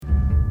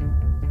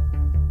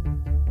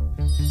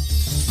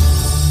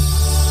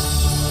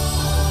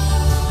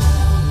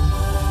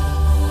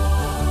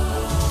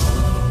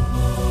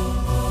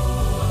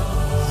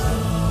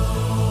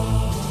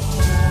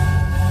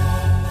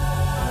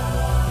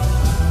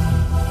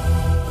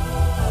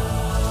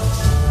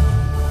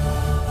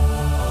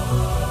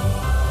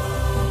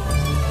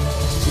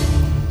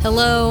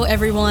Hello,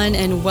 everyone,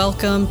 and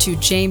welcome to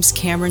James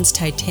Cameron's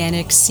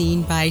Titanic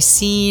Scene by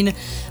Scene,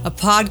 a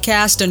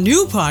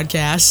new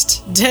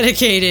podcast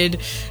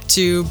dedicated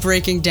to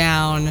breaking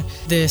down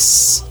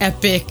this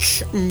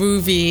epic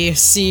movie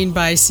scene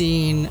by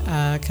scene,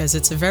 because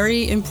it's a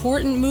very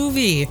important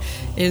movie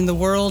in the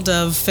world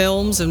of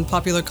films and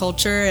popular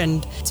culture,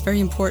 and it's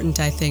very important,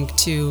 I think,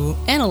 to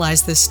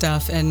analyze this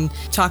stuff and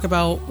talk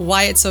about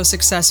why it's so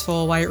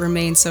successful, why it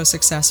remains so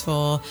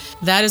successful.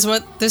 That is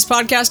what this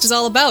podcast is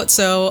all about.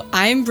 So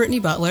I'm Brittany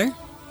Butler.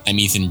 I'm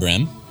Ethan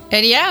Brem.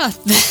 And yeah,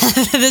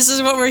 this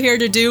is what we're here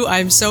to do.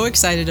 I'm so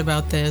excited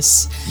about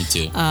this. Me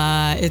too.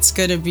 It's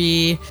going to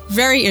be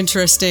very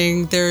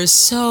interesting. There's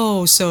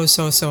so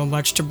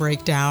much to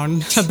break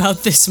down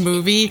about this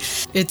movie.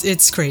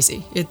 It's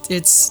crazy.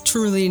 It's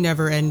truly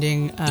never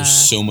ending.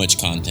 There's so much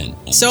content.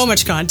 So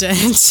much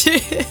content.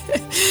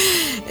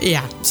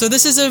 Yeah. So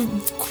this is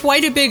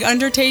quite a big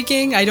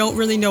undertaking. I don't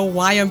really know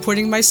why I'm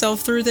putting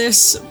myself through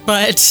this,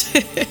 but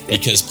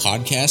because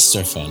podcasts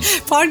are fun.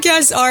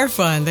 Podcasts are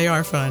fun. They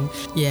are fun.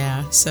 Yeah.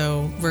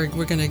 So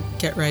we're gonna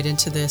get right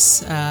into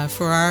this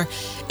for our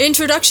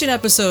introduction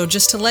episode,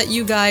 just to let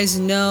you guys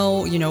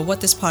know, what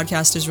this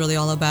podcast is really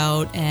all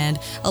about, and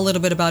a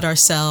little bit about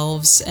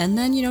ourselves, and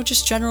then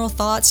just general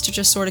thoughts to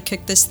just sort of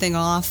kick this thing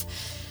off.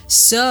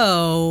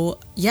 So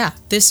yeah,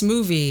 this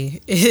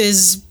movie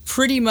is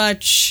pretty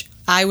much,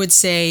 I would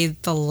say,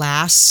 the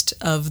last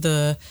of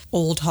the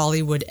old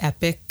Hollywood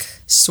epic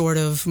sort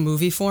of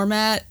movie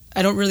format.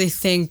 I don't really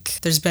think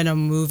there's been a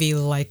movie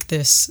like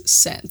this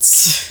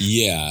since.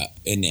 Yeah,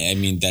 and I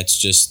mean, that's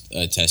just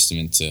a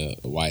testament to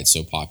why it's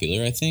so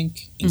popular, I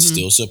think, and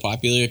still so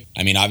popular.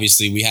 I mean,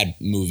 obviously, we had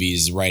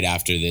movies right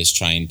after this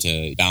trying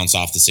to bounce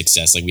off the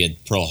success. Like, we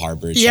had Pearl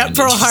Harbor. Yeah,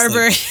 Pearl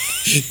Harbor.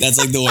 That's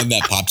like the one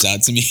that pops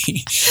out to me.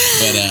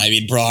 But, I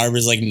mean, Pearl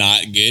Harbor's like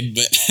not good,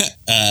 but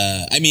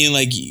I mean,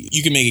 like,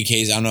 you can make a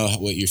case. I don't know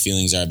what your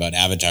feelings are about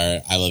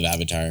Avatar. I love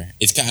Avatar.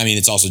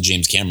 It's also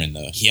James Cameron,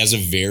 though. He has a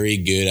very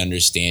good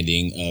understanding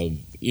of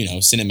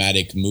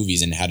cinematic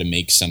movies and how to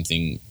make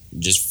something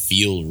just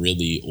feel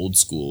really old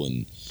school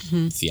and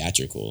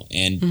theatrical.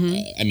 And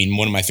I mean,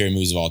 one of my favorite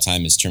movies of all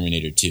time is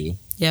Terminator 2.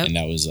 Yep. And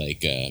that was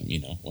like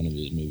one of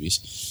his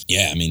movies.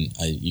 Yeah, I mean,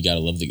 you gotta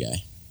love the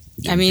guy.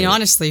 I mean,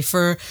 honestly,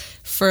 for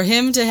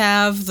him to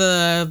have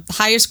the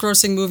highest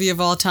grossing movie of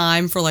all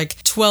time for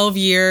like 12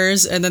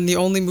 years, and then the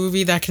only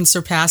movie that can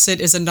surpass it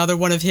is another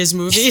one of his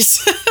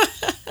movies.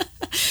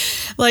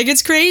 Like,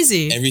 it's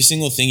crazy. Every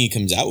single thing he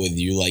comes out with,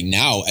 you like,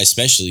 now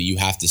especially, you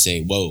have to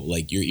say, whoa,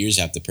 like, your ears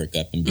have to perk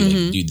up and be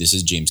like, dude, this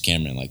is James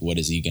Cameron. Like, what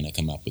is he gonna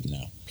come up with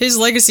now? His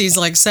legacy is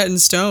like set in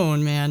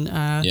stone, man.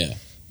 Yeah.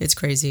 It's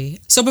crazy.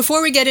 So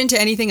before we get into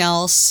anything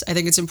else, I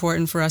think it's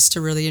important for us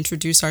to really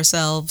introduce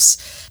ourselves.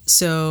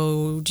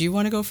 So do you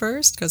want to go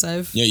first? Because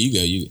Yeah, you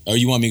go. Or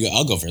you want me to go?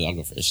 I'll go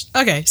first.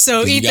 Okay,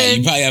 so Ethan...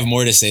 You probably have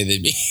more to say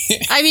than me.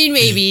 I mean,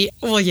 maybe.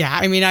 Well, yeah.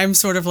 I mean, I'm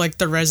sort of like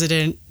the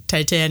resident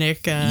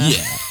Titanic. Yeah.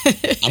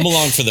 I'm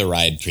along for the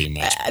ride, pretty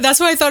much. That's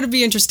why I thought it'd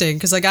be interesting,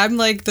 because like I'm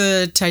like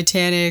the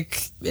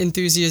Titanic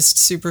enthusiast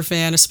super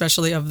fan,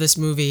 especially of this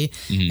movie,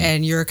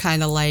 and you're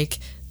kind of like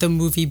the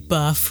movie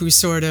buff who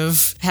sort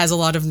of has a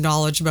lot of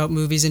knowledge about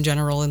movies in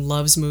general and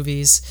loves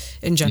movies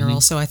in general.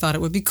 So I thought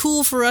it would be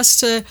cool for us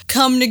to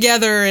come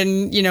together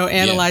and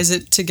analyze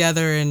it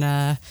together.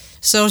 And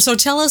so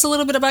tell us a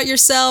little bit about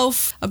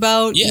yourself,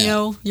 about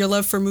your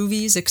love for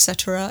movies,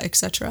 etc.,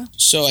 etc.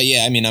 So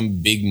I mean, I'm a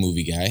big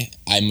movie guy.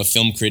 I'm a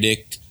film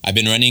critic. I've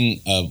been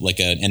running like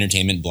an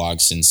entertainment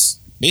blog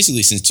since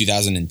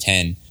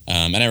 2010.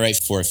 And I write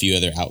for a few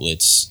other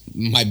outlets.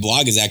 My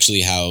blog is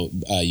actually how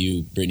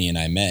you, Brittany, and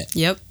I met.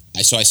 Yep.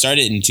 So I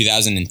started in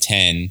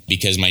 2010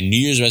 because my New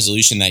Year's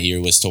resolution that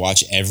year was to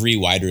watch every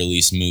wide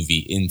release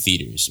movie in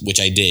theaters, which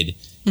I did.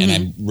 And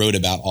I wrote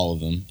about all of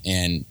them.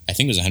 And I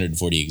think it was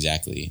 140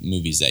 exactly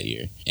movies that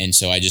year. And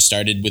so I just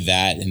started with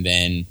that. And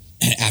then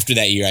after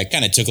that year, I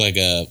kind of took like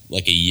a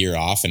year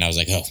off, and I was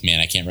like, oh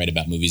man, I can't write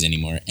about movies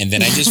anymore. And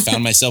then I just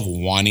found myself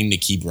wanting to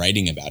keep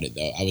writing about it,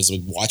 though. I was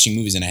like watching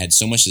movies and I had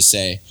so much to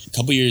say.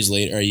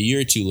 A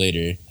year or two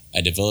later,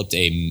 I developed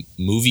a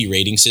movie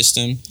rating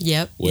system.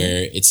 Yep.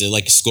 Where it's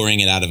like scoring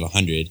it out of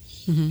 100.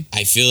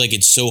 I feel like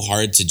it's so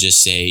hard to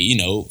just say,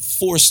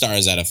 4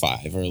 stars out of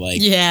 5, or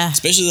like,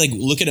 especially like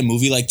look at a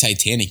movie like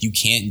Titanic. You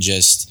can't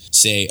just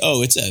say,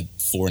 oh, it's a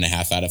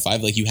 4.5 out of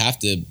 5. Like, you have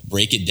to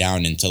break it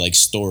down into like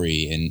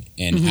story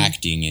and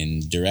acting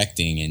and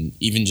directing and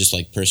even just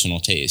like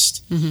personal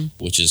taste,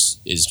 which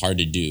is hard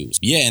to do.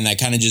 Yeah, and I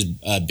kind of just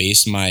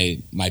based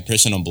my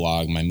personal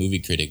blog, my movie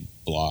critic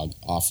blog,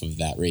 off of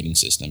that rating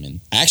system. And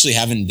I actually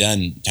haven't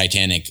done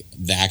Titanic,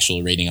 the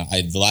actual rating.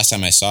 The last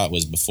time I saw it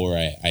was before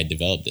I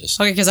developed this.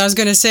 Okay, because I was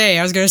gonna say,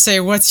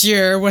 what's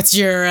your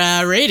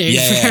rating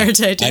for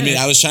Titanic? I mean,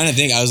 I was trying to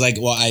think. I was like,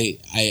 well,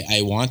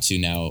 I want to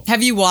now.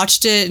 Have you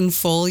watched it in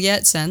full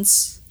yet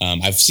since?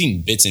 I've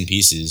seen bits and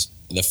pieces.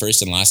 The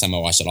first and last time I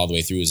watched it all the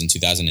way through was in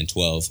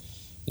 2012.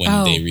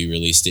 when they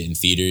re-released it in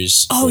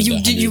theaters. Oh,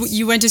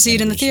 you went to see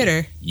it in the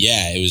theater?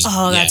 Yeah, it was.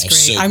 Oh, that's great.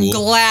 So I'm cool.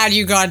 glad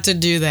you got to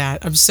do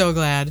that. I'm so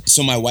glad.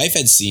 So my wife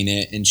had seen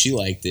it and she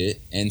liked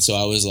it, and so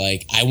I was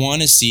like, I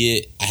want to see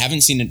it. I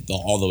haven't seen it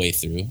all the way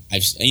through.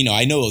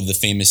 I know the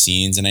famous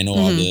scenes and I know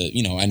all the,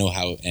 I know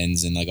how it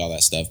ends and like all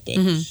that stuff, but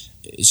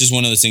it's just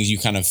one of those things you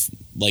kind of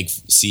like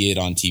see it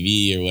on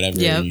TV or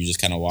whatever, and you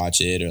just kind of watch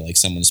it or like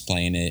someone's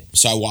playing it.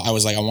 So I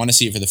was like, I want to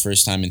see it for the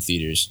first time in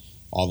theaters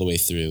all the way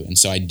through. And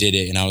so I did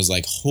it and I was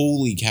like,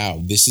 holy cow,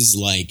 this is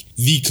like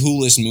the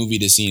coolest movie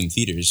to see in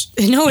theaters.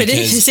 No, it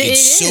is.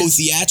 It's so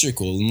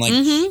theatrical and like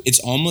it's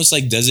almost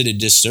like does it a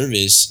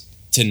disservice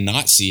to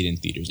not see it in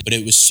theaters. But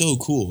it was so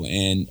cool.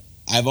 And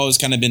I've always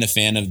kind of been a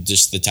fan of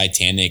just the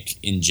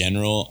Titanic in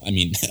general. I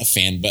mean, a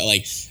fan, but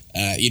like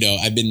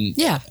I've been,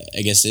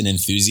 I guess, an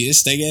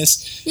enthusiast, I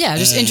guess. Yeah,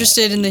 just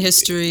interested in the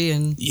history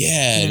and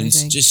and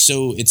it's just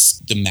it's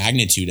the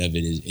magnitude of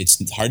it.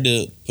 It's hard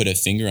to put a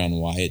finger on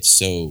why it's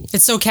so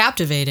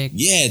captivating.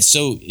 Yeah,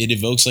 it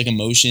evokes like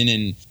emotion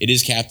and it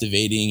is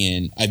captivating.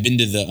 And I've been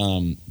to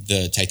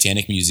the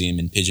Titanic Museum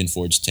in Pigeon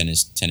Forge,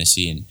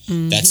 Tennessee, and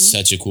that's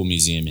such a cool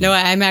museum. No,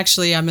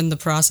 I'm in the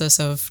process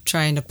of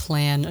trying to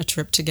plan a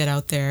trip to get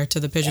out there to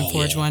the Pigeon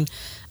Forge one.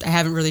 I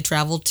haven't really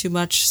traveled too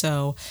much,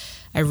 so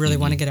I really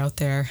want to get out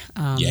there.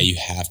 You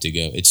have to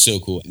go. It's so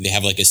cool. They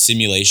have like a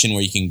simulation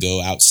where you can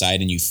go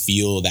outside and you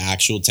feel the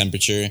actual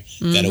temperature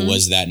that it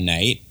was that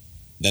night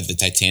that the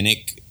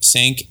Titanic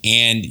sank,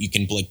 and you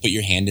can like put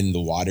your hand in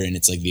the water and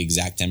it's like the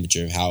exact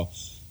temperature of how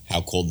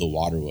cold the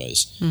water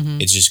was.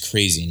 It's just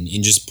crazy.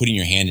 And just putting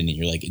your hand in it,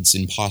 you're like, it's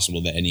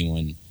impossible that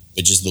anyone,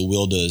 but just the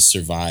will to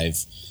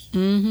survive,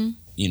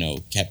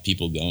 kept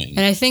people going.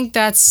 And I think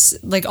that's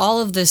like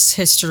all of this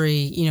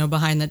history,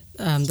 behind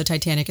the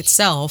Titanic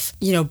itself,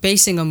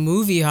 basing a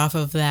movie off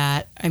of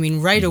that. I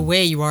mean, right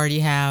away, you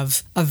already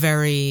have a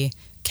very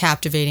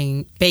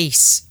captivating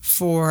base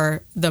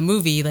for the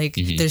movie, like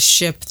this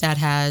ship that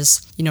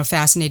has,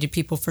 fascinated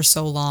people for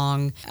so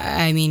long.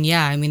 I mean,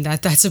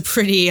 that's a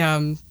pretty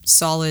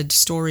solid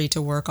story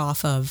to work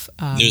off of.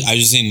 I was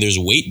just saying there's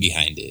weight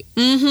behind it.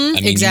 I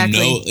mean,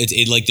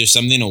 exactly. Like there's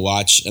something to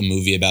watch a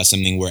movie about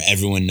something where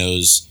everyone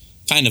knows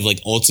kind of like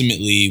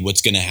ultimately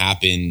what's going to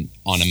happen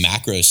on a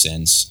macro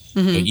sense,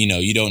 but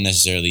you don't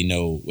necessarily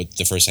know what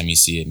the first time you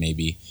see it,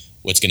 maybe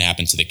what's going to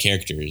happen to the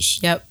characters.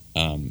 Yep.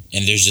 And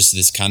there's just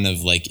this kind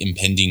of like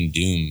impending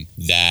doom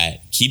that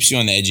keeps you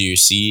on the edge of your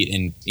seat.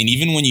 And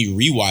even when you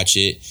rewatch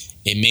it,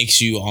 it makes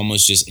you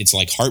almost it's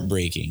like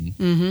heartbreaking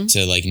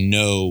to like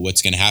know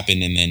what's going to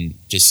happen. And then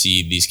to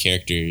see these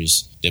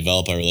characters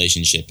develop a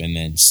relationship and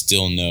then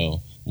still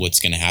know what's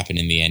going to happen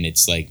in the end.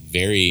 It's like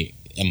very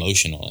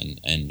emotional.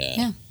 And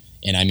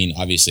I mean,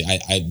 obviously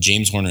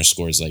James Horner's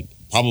score is like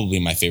probably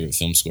my favorite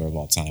film score of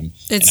all time.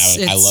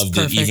 I loved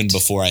it even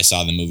before I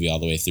saw the movie all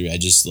the way through. I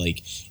just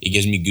like, it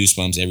gives me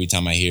goosebumps every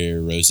time I hear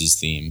Rose's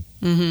theme.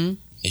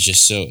 It's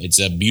just it's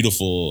a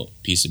beautiful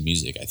piece of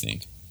music, I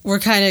think. We're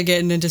kind of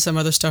getting into some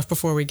other stuff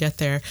before we get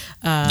there.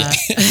 But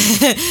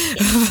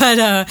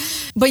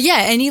yeah,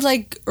 any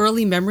like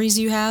early memories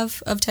you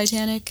have of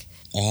Titanic?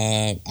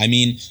 I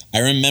mean, I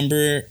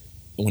remember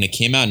when it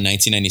came out in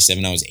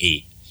 1997, I was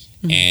 8.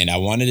 And I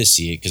wanted to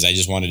see it because I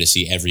just wanted to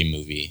see every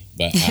movie.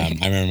 But I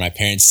remember my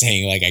parents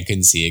saying like I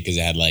couldn't see it because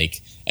it had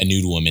like a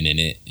nude woman in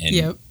it.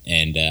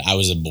 And I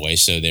was a boy,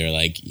 so they were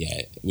like,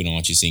 yeah, we don't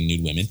want you seeing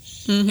nude women.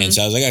 And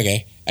so I was like,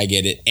 okay, I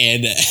get it.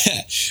 And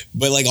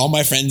but like all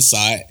my friends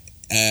saw it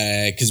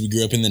because we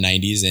grew up in the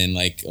 90s and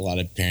like a lot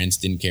of parents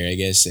didn't care, I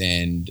guess.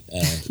 And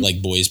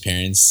like boys'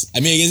 parents. I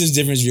mean, I guess it's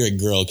different if you're a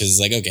girl because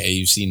it's like, okay,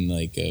 you've seen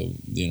like,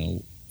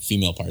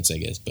 female parts, I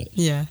guess, but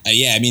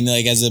I mean,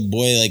 like as a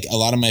boy, like a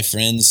lot of my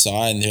friends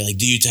saw it and they're like,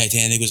 dude,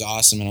 Titanic was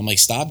awesome, and I'm like,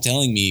 stop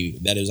telling me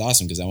that it was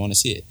awesome because I want to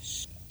see it.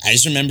 I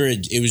just remember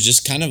it was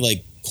just kind of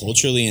like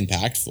culturally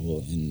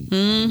impactful, and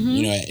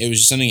it was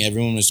just something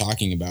everyone was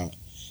talking about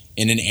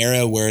in an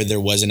era where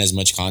there wasn't as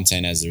much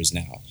content as there's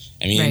now.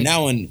 I mean,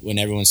 now when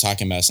everyone's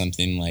talking about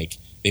something, like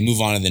they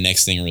move on to the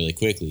next thing really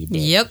quickly.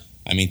 But,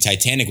 I mean,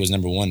 Titanic was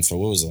number one for,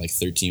 what was it, like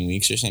 13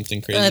 weeks or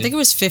something crazy? I think it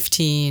was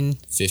 15.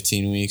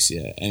 15 weeks,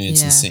 yeah. I mean,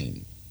 it's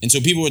insane. And so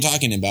people were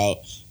talking about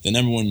the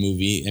number one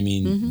movie. I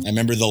mean, I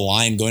remember the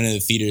line going to the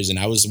theaters, and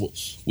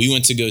we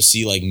went to go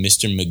see like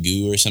Mr.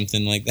 Magoo or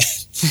something like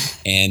that,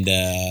 and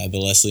the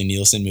Leslie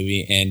Nielsen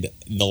movie. And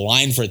the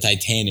line for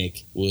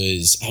Titanic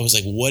I was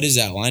like, what is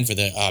that line for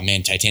oh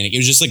man, Titanic? It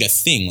was just like a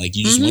thing. Like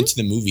you just went to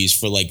the movies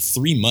for like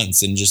 3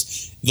 months, and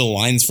just the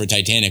lines for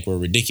Titanic were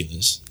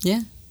ridiculous.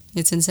 Yeah,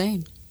 it's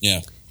insane.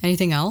 Yeah.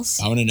 Anything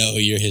else? I want to know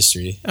your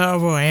history. Oh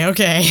boy.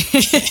 Okay.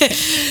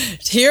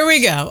 Here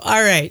we go.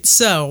 All right.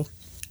 So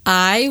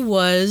I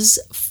was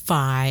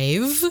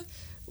 5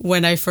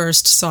 when I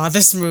first saw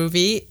this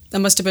movie. I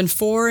must have been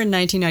 4 in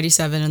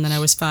 1997, and then I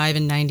was 5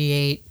 in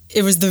 98.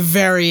 It was the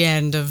very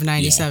end of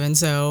 97. Yeah.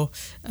 So,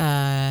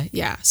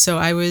 So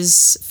I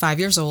was 5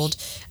 years old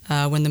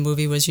when the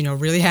movie was,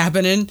 really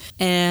happening.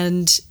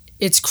 And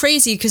it's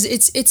crazy because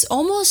it's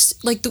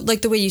almost like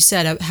the way you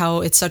said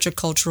how it's such a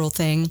cultural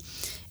thing.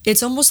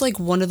 it's almost like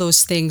one of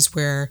those things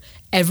where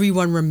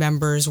everyone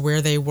remembers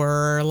where they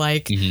were,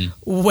 like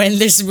when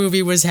this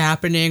movie was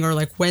happening, or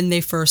like when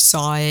they first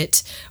saw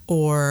it,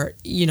 or,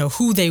 you know,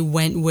 who they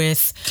went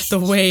with, the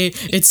way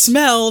it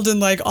smelled, and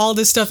like all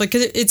this stuff. Like,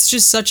 'cause it's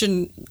just such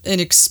an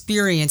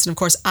experience. And of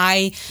course,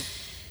 I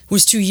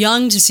was too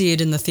young to see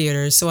it in the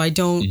theaters, so I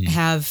don't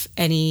have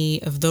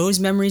any of those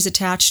memories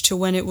attached to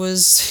when it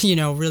was, you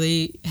know,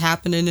 really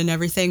happening and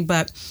everything.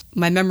 But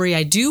my memory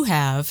I do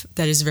have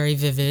that is very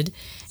vivid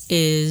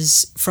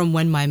is from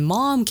when my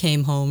mom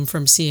came home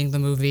from seeing the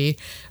movie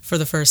for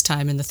the first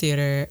time in the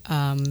theater.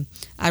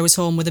 I was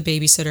home with a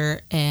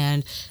babysitter,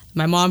 and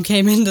my mom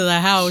came into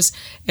the house,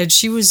 and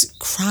she was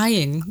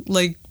crying,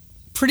 like,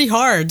 pretty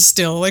hard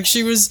still. Like,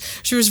 she was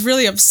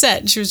really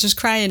upset. She was just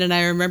crying, and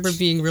I remember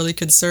being really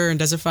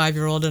concerned as a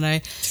 5-year-old. And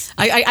I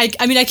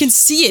mean, I can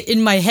see it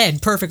in my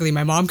head perfectly.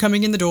 My mom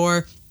coming in the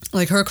door,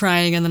 like her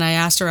crying, and then I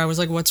asked her, I was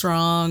like, "What's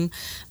wrong,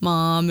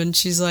 Mom?" And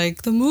she's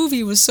like, "The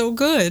movie was so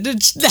good."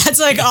 And that's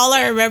like all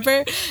I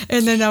remember.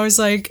 And then I was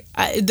like,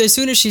 as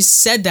soon as she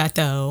said that,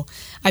 though,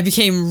 I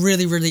became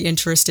really, really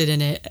interested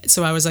in it.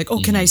 So I was like, "Oh,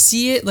 can I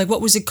see it? Like,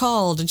 what was it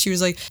called?" And she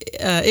was like,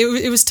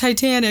 it was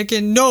Titanic.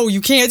 And no,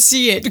 you can't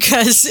see it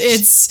because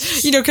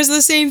it's, you know, because of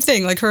the same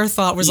thing. Like, her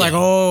thought was like,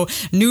 oh,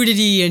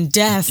 nudity and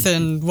death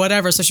and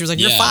whatever. So she was like,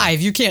 "You're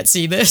 5, you can't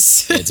see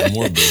this." It's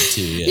morbid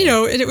too. Yeah. You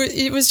know,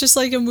 it was just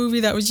like a movie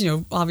that was, you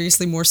know,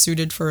 obviously more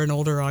suited for an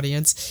older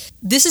audience.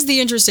 This is the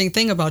interesting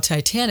thing about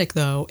Titanic,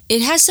 though.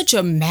 It has such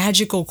a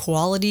magical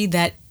quality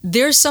that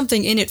there's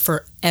something in it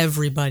for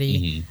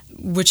everybody.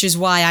 Which is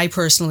why I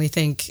personally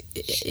think,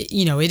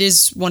 you know, it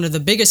is one of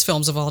the biggest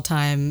films of all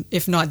time,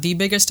 if not the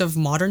biggest of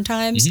modern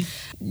times.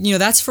 You know,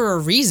 that's for a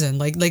reason.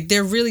 Like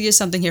there really is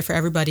something here for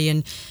everybody.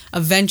 And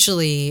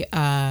eventually,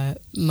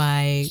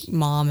 my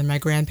mom and my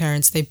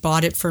grandparents, they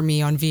bought it for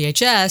me on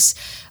VHS.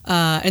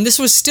 And this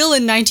was still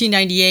in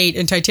 1998,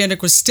 and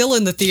Titanic was still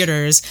in the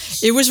theaters.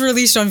 It was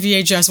released on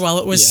VHS while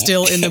it was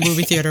still in the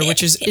movie theater,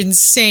 which is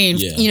insane.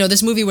 You know,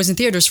 this movie was in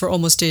theaters for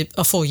almost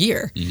a full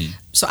year.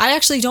 So I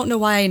actually don't know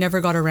why I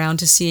never got around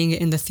to seeing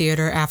it in the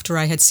theater after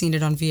I had seen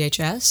it on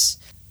VHS,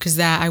 because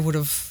that I would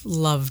have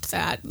loved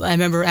that. I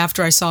remember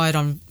after I saw it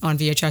on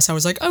VHS, I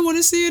was like, I want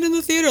to see it in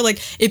the theater. Like,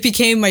 it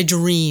became my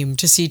dream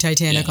to see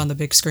Titanic on the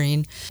big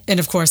screen. And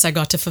of course, I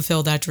got to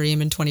fulfill that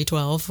dream in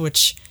 2012,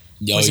 which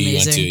was amazing. You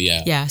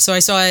went to, yeah. So I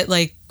saw it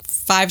like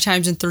 5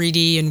 times in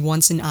 3D and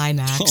once in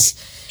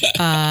IMAX.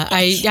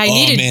 I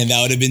needed. Oh man,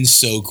 that would have been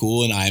so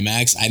cool in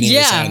IMAX. I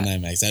never saw it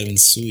in IMAX. That'd have been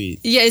sweet.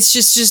 Yeah, it's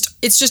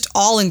just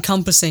all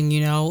encompassing,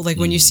 you know. Like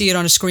when you see it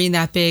on a screen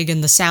that big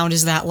and the sound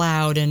is that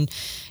loud, and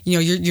you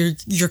know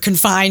you're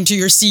confined to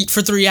your seat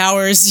for 3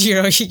 hours.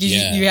 You know,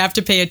 you have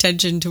to pay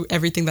attention to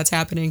everything that's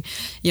happening.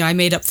 You know, I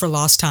made up for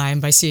lost time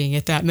by seeing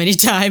it that many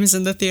times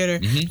in the theater.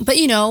 But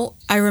you know,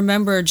 I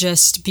remember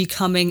just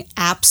becoming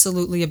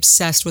absolutely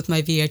obsessed with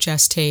my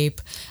VHS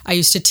tape. I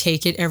used to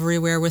take it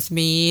everywhere with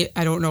me.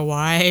 I don't know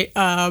why.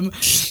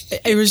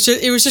 It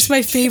was just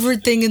my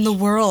favorite thing in the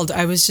world.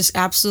 I was just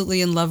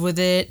absolutely in love with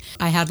it.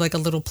 I had like a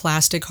little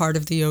plastic Heart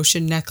of the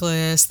Ocean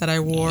necklace that I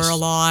wore a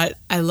lot.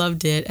 I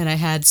loved it, and I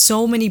had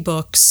so many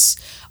books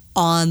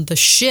on the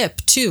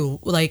ship too,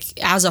 like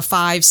as a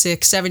 5,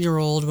 6,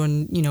 7-year-old,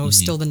 when, you know,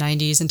 still the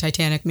 90s and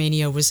Titanic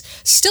mania was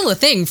still a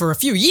thing for a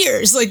few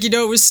years. Like, you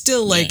know, it was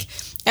still like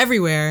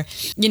everywhere.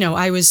 You know,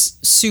 I was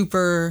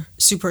super,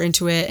 super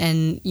into it,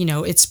 and, you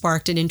know, it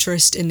sparked an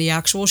interest in the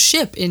actual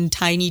ship in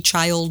tiny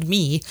child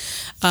me.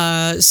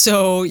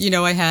 So, you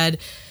know, I had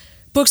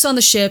books on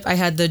the ship. I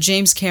had the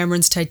James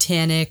Cameron's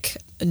Titanic,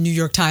 New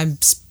York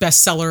Times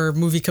bestseller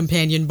movie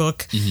companion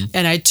book,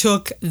 and I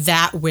took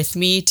that with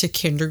me to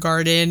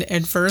kindergarten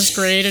and first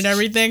grade and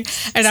everything,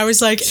 and I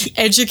was like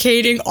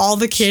educating all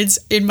the kids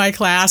in my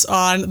class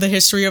on the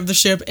history of the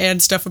ship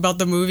and stuff about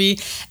the movie.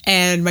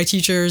 And my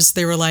teachers,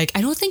 they were like,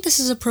 "I don't think this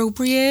is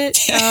appropriate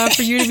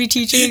for you to be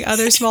teaching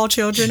other small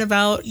children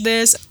about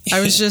this." I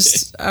was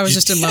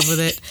just in love with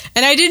it,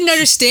 and I didn't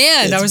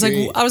understand. I was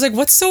like,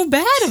 "What's so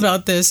bad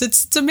about this?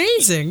 It's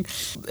amazing."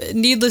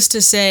 Needless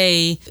to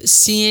say,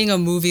 seeing a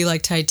movie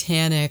like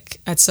Titanic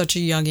at such a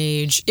young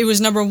age, it was,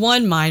 number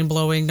 1,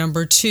 mind-blowing.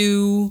 Number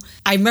 2,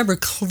 I remember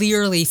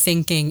clearly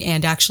thinking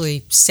and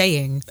actually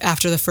saying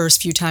after the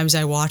first few times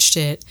I watched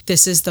it,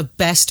 this is the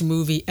best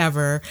movie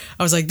ever.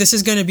 I was like, this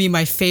is going to be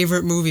my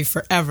favorite movie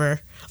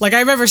forever. Like, I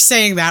remember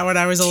saying that when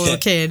I was a little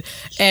kid.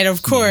 And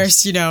of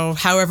course, you know,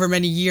 however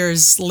many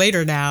years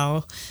later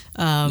now,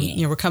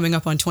 you know, we're coming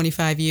up on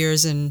 25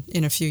 years in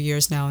a few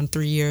years now, in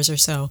 3 years or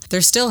so,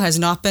 there still has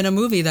not been a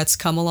movie that's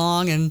come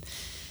along and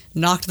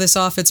knocked this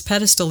off its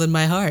pedestal in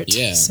my heart.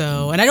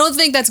 So, and I don't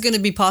think that's going to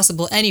be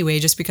possible anyway,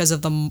 just because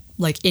of the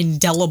like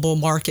indelible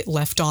mark it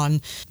left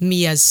on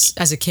me as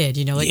a kid.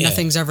 You know, like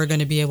nothing's ever going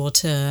to be able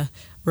to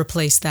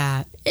replace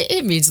that.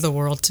 It means the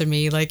world to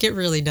me. Like, it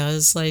really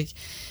does. Like,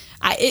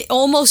 it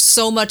almost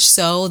so much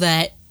so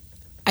that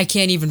I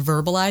can't even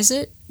verbalize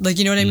it, Like,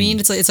 you know what I mean?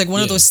 It's like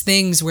one of those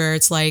things where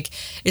it's like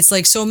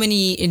so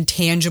many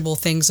intangible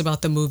things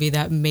about the movie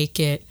that make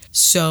it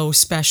so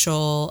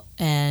special,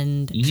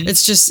 and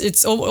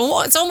it's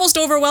almost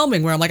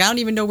overwhelming, where I'm like, I don't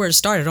even know where to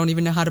start. I don't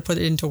even know how to put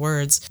it into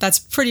words. That's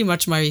pretty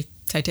much my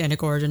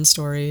Titanic origin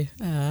story.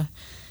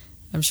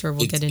 I'm sure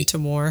we'll get into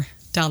more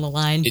down the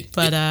line.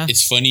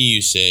 It's funny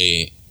you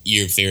say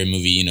your favorite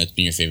movie, it's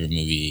been your favorite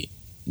movie.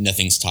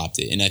 Nothing's topped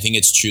it. And I think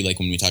it's true, like,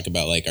 when we talk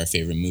about, like, our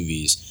favorite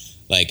movies,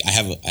 like, I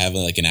have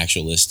like an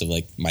actual list of,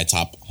 like, my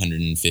top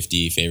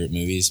 150 favorite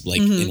movies,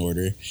 like, in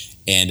order.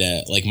 And,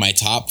 like, my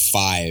top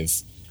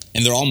 5,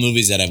 and they're all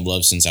movies that I've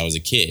loved since I was a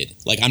kid.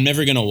 Like, I'm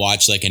never going to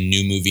watch, like, a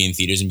new movie in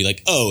theaters and be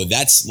like, oh,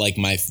 that's, like,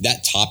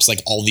 that tops,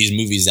 like, all these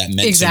movies that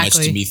meant so much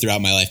to me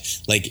throughout my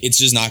life. Like, it's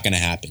just not going to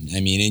happen.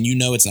 I mean, and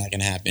it's not going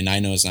to happen. I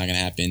know it's not going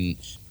to happen.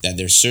 That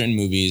there's certain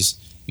movies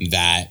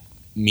that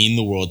mean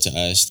the world to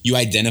us. You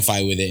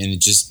identify with it, and it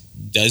just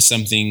does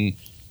something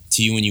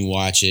to you when you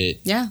watch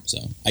it. Yeah. So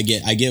I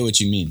get what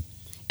you mean.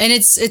 And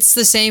it's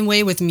the same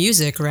way with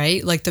music,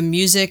 right? Like, the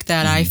music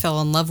that I fell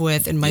in love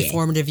with in my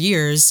formative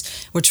years,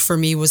 which for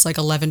me was like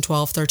 11,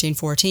 12, 13,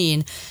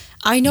 14.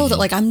 I know that,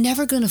 like, I'm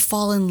never going to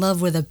fall in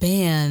love with a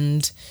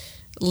band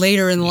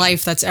later in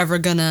life that's ever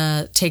going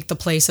to take the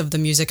place of the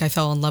music I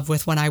fell in love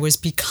with when I was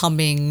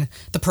becoming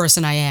the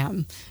person I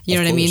am. You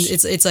know what I mean?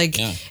 It's like,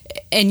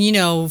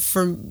 and,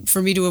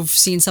 for me to have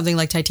seen something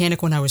like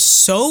Titanic when I was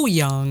so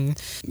young,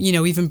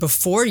 even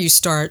before you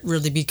start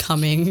really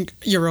becoming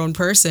your own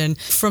person,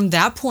 from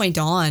that point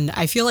on,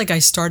 I feel like I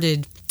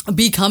started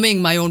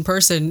becoming my own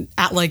person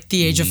at, like,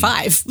 the age of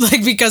 5,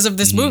 like, because of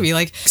this movie.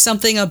 Like,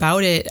 something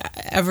about it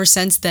ever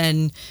since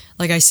then.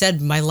 Like I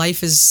said, my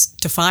life is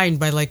defined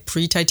by, like,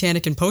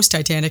 pre-Titanic and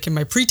post-Titanic, and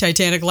my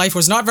pre-Titanic life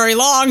was not very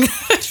long. Only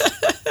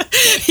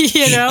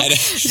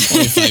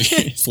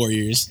 4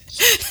 years.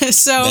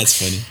 So that's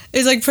funny.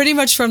 It's like pretty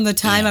much from the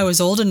time I was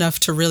old enough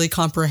to really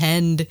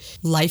comprehend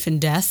life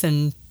and death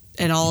and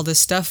all this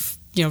stuff.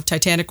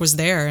 Titanic was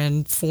there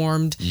and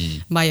formed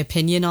my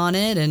opinion on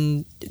it,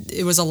 and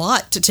it was a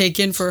lot to take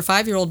in for a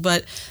 5-year-old,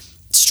 but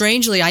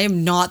strangely, I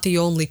am not the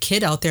only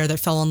kid out there that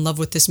fell in love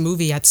with this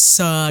movie at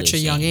such a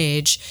young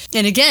age.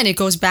 And again, it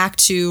goes back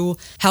to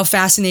how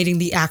fascinating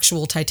the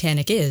actual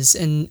Titanic is.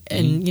 And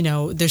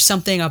there's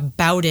something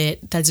about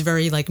it that's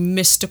very, like,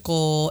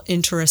 mystical,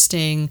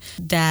 interesting,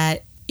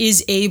 that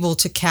is able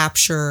to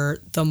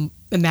capture the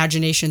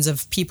imaginations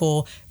of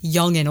people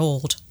young and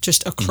old,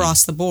 just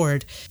across the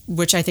board,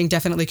 which I think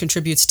definitely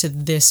contributes to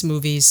this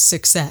movie's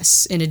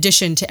success, in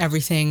addition to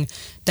everything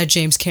that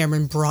James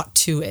Cameron brought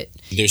to it.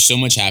 There's so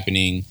much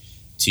happening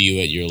to you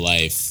at your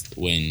life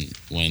when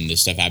this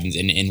stuff happens,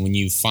 and when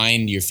you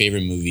find your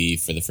favorite movie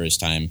for the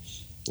first time,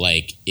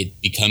 like,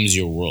 it becomes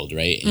your world,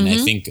 right? And I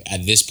think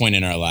at this point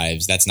in our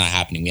lives, that's not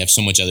happening. We have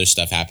so much other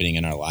stuff happening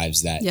in our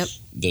lives that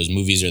those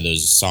movies or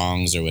those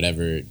songs or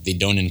whatever, they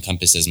don't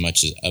encompass as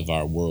much of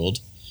our world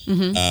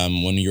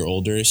when you're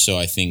older. So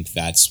I think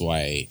that's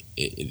why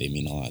they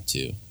mean a lot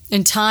too.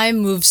 And time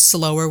moves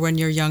slower when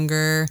you're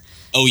younger.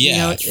 Oh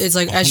yeah, it's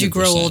like 100%. As you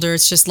grow older,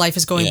 it's just life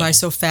is going by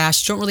so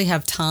fast. You don't really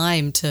have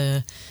time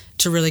to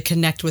really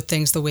connect with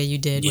things the way you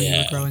did when you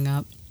were growing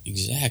up.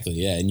 Exactly,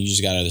 yeah, and you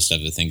just got other stuff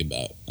to think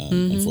about,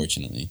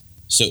 unfortunately.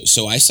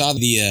 So I saw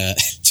the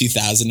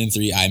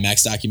 2003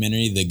 IMAX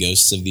documentary, The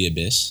Ghosts of the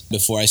Abyss,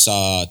 before I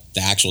saw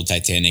the actual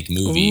Titanic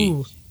movie.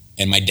 Ooh.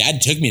 And my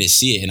dad took me to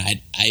see it, and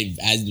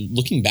I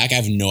looking back, I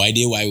have no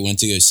idea why we went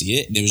to go see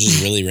it. It was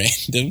just really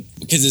random,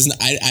 because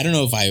I don't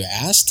know if I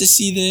asked to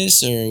see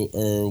this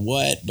or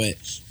what, but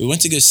we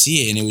went to go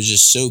see it, and it was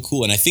just so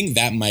cool. And I think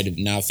that might have,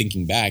 now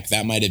thinking back,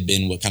 that might have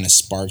been what kind of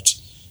sparked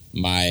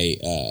my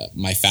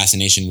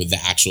fascination with the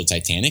actual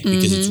Titanic,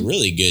 because it's a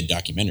really good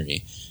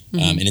documentary.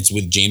 And it's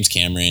with James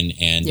Cameron,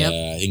 and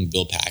I think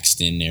Bill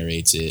Paxton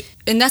narrates it.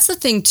 And that's the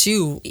thing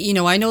too.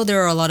 I know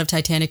there are a lot of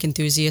Titanic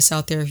enthusiasts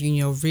out there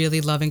who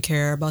really love and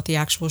care about the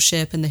actual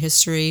ship and the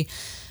history,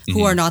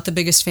 who are not the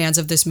biggest fans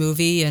of this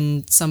movie,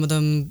 and some of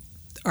them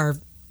are,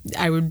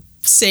 I would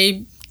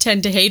say,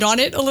 tend to hate on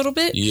it a little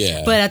bit.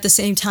 Yeah. But at the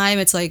same time,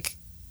 it's like,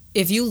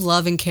 if you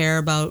love and care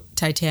about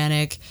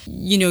Titanic,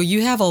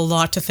 you have a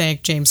lot to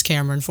thank James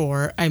Cameron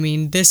for. I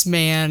mean, this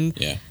man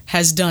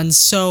has done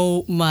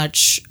so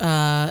much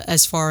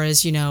as far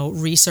as,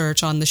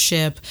 research on the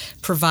ship,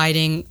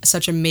 providing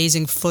such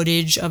amazing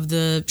footage of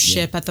the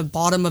ship at the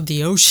bottom of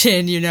the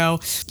ocean,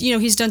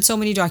 He's done so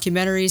many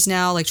documentaries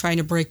now, like trying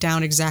to break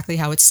down exactly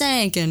how it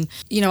sank. And,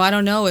 I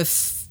don't know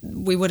if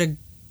we would have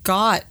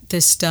got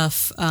this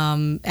stuff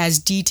as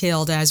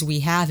detailed as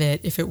we have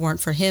it if it weren't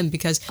for him,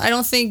 because I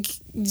don't think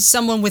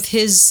someone with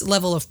his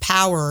level of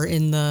power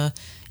in the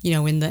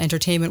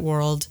entertainment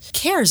world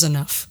cares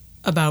enough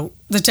about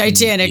the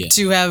Titanic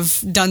to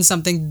have done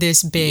something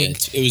this big.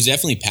 Yeah, it was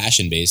definitely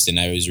passion based, and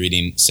I was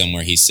reading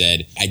somewhere he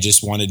said, I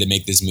just wanted to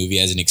make this movie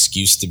as an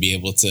excuse to be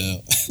able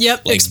to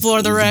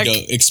explore the wreck.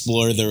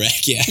 Explore the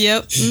wreck,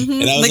 Yep. Mm-hmm.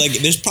 And I was like,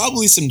 there's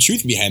probably some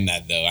truth behind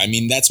that, though. I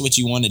mean, that's what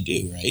you want to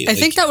do, right? I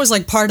think that was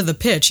part of the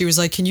pitch. He was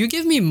like, can you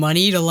give me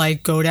money to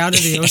go down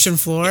to the ocean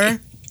floor?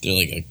 They're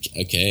like,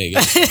 okay.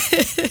 I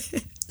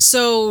guess.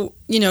 So,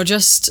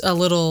 just a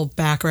little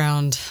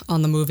background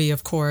on the movie,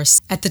 of course.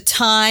 At the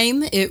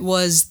time, it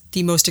was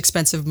the most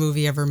expensive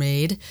movie ever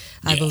made,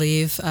 I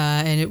believe.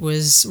 And it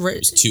was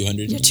 200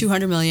 million.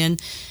 200 million.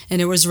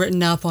 And it was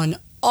written up on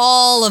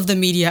all of the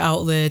media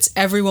outlets.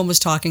 Everyone was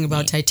talking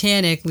about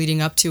Titanic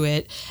leading up to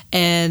it,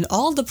 and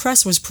all the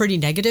press was pretty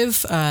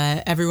negative.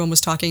 Everyone was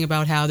talking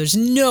about how there's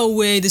no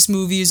way this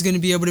movie is going to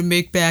be able to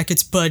make back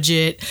its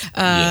budget.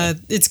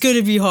 It's going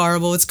to be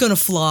horrible. It's going to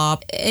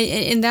flop,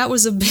 and that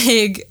was a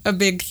big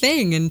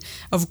thing. And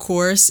of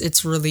course,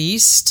 it's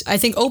released. I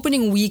think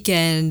opening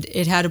weekend,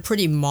 it had a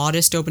pretty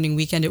modest opening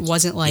weekend. It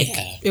wasn't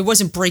it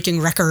wasn't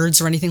breaking records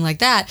or anything like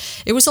that.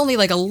 It was only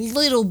like a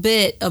little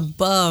bit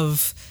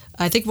above.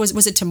 I think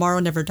was it Tomorrow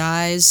Never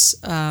Dies?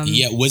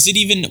 Was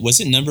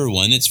it number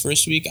one its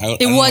first week?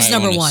 It was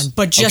number one,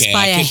 but just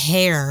by a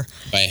hair.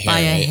 By a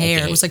hair.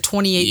 Okay. It was like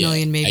 28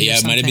 million maybe. Yeah,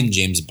 it might have been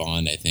James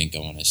Bond, I think, I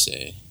want to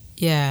say.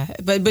 Yeah,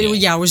 but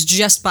it was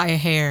just by a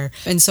hair.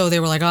 And so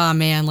they were like, oh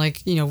man,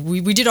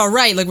 we did all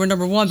right, we're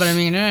number one, but I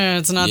mean,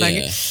 it's not that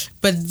good.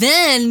 But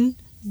then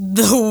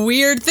the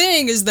weird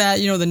thing is that,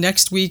 the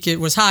next week it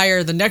was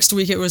higher, the next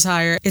week it was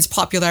higher. Its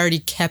popularity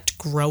kept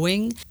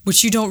growing,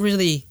 which you don't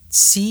really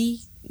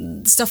see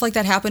stuff like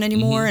that happen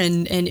anymore.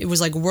 And it was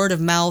like word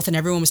of mouth, and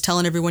everyone was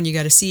telling everyone you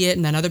got to see it,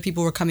 and then other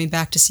people were coming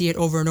back to see it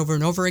over and over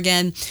and over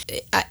again.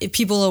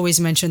 People always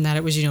mention that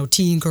it was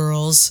teen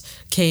girls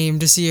came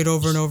to see it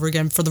over and over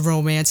again for the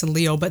romance and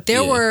Leo, but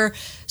there were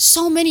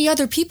so many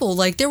other people.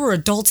 There were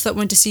adults that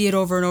went to see it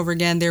over and over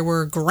again. There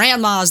were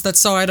grandmas that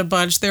saw it a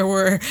bunch. There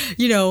were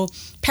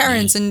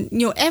parents, and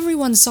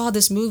everyone saw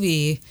this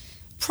movie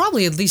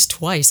probably at least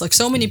twice.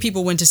 So many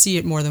people went to see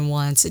it more than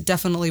once. It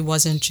definitely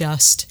wasn't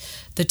just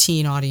the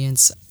teen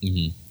audience.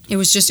 It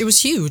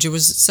was huge. It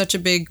was such a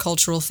big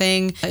cultural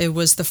thing. It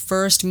was the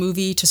first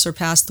movie to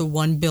surpass the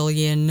 1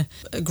 billion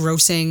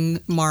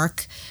grossing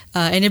mark.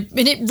 And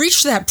it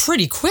reached that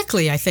pretty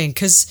quickly, I think,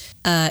 because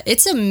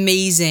it's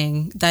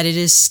amazing that it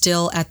is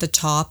still at the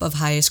top of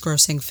highest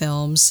grossing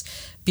films,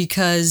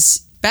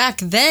 because back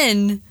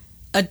then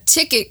a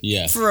ticket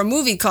for a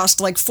movie cost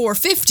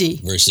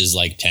 $4.50 versus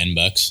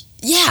 $10.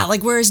 Yeah,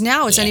 whereas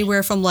now it's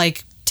anywhere from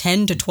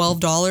 $10 to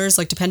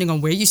 $12, depending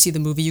on where you see the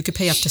movie. You could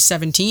pay up to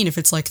 $17 if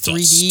it's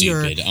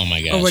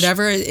 3D or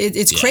whatever.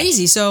 It's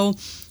crazy. So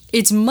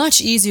it's much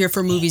easier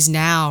for movies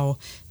now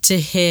to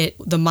hit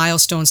the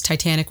milestones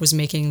Titanic was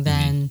making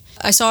then.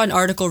 I saw an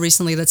article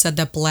recently that said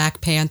that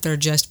Black Panther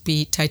just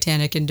beat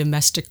Titanic in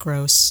domestic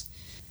gross.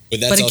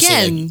 But that's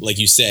again, also like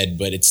you said,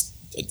 but it's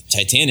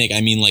Titanic, I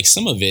mean,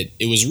 some of it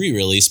was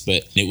re-released,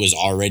 but it was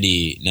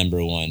already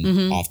number one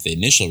off the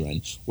initial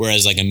run.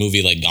 Whereas a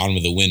movie like Gone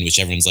with the Wind, which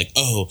everyone's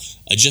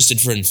adjusted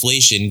for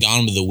inflation,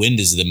 Gone with the Wind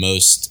is the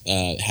most,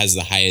 has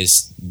the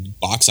highest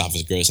box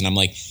office gross. And I'm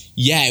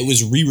it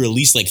was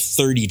re-released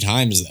 30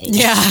 times though.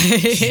 Yeah.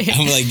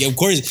 I'm of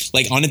course,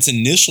 on its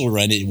initial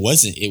run,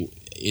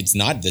 it's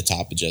not the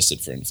top adjusted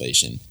for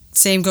inflation.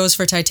 Same goes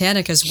for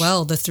Titanic as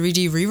well. The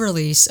 3D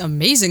re-release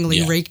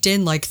amazingly raked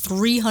in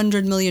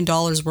 $300 million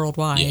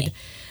worldwide,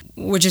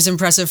 which is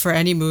impressive for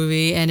any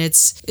movie. And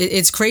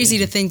it's crazy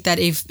to think that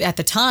if at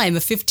the time a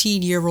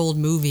 15-year-old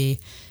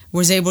movie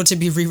was able to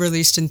be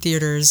re-released in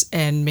theaters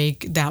and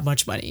make that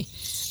much money.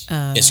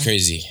 It's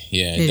crazy.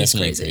 Yeah,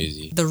 definitely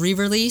crazy. The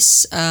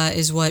re-release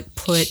is what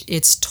put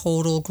its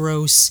total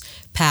gross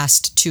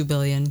past $2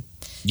 billion.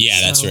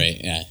 Yeah, that's right.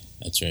 Yeah,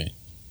 that's right.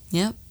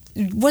 Yep.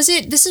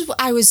 This is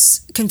what I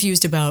was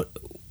confused about.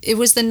 It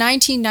was the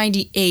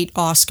 1998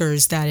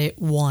 Oscars that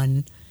it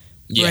won.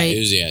 Yeah, right? It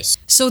was, yes.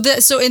 So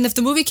if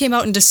the movie came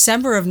out in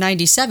December of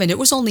 97, it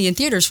was only in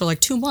theaters for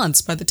 2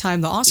 months by the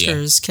time the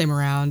Oscars came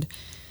around.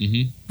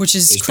 Which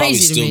is crazy to me. It's probably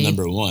still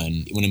number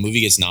one. When a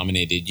movie gets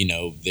nominated,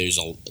 there's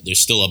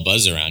still a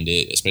buzz around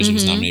it, especially if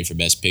it's nominated for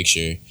Best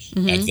Picture.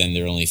 Back then,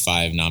 there were only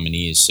 5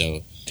 nominees,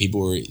 so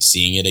people were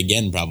seeing it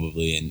again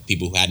probably, and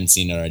people who hadn't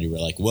seen it already were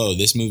like, whoa,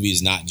 this movie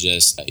is not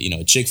just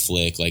a chick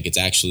flick, it's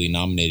actually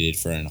nominated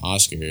for an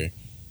Oscar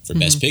for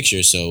Best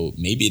Picture, so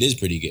maybe it is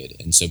pretty good,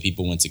 and so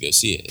people went to go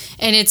see it.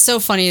 And it's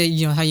so funny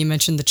that, how you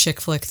mentioned the chick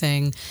flick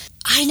thing.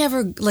 I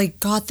never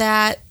got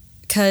that,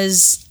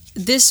 because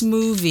this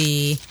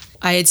movie,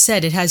 I had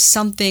said it has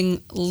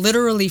something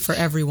literally for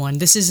everyone.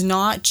 This is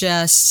not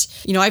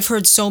just, I've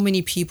heard so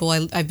many people,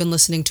 I've been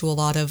listening to a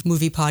lot of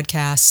movie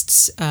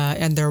podcasts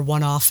and their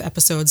one-off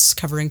episodes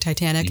covering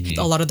Titanic.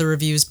 A lot of the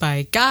reviews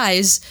by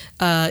guys,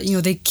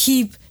 they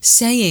keep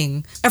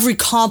saying every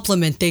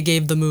compliment they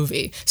gave the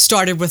movie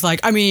started with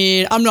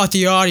I'm not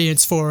the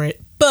audience for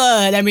it,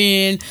 but I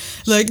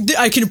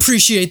can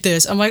appreciate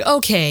this. I'm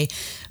okay.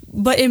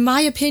 But in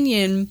my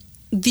opinion,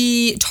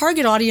 the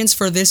target audience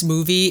for this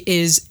movie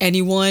is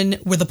anyone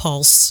with a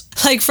pulse.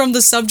 From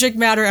the subject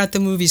matter at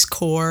the movie's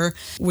core,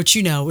 which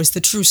is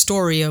the true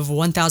story of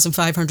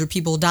 1,500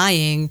 people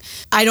dying.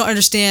 I don't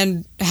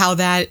understand how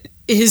that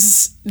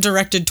is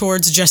directed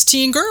towards just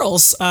teen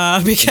girls,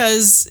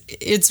 because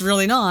it's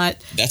really not.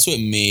 That's what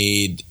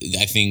made,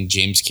 I think,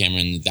 James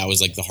Cameron, that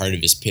was like the heart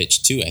of his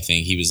pitch too. I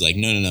think he was like,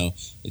 no,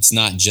 it's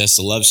not just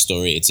a love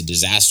story, it's a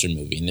disaster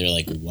movie. And they're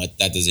like, what?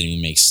 That doesn't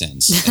even make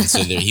sense. And so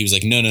he was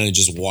like, no,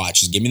 just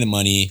watch, just give me the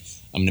money.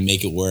 I'm going to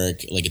make it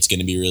work. Like, it's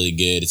going to be really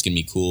good. It's going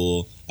to be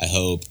cool, I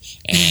hope.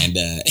 And,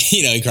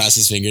 he crossed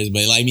his fingers.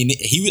 But, I mean,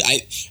 I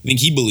think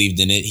he believed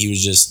in it. He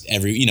was just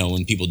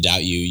when people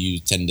doubt you, you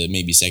tend to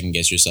maybe second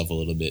guess yourself a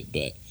little bit.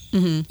 But,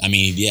 I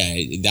mean,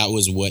 yeah, that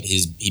was what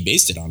he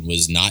based it on,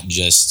 was not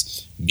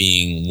just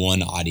being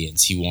one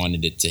audience. He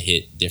wanted it to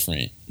hit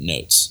different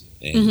notes.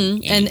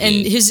 And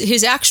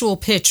his actual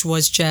pitch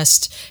was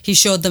just, he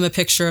showed them a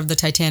picture of the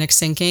Titanic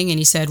sinking and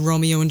he said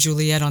Romeo and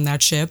Juliet on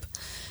that ship.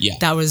 Yeah.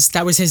 That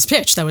was his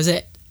pitch. That was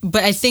it.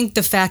 But I think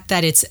the fact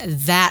that it's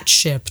that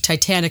ship,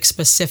 Titanic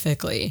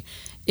specifically,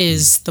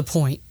 is the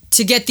point.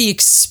 To get the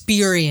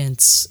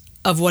experience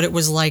of what it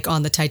was like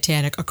on the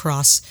Titanic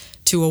across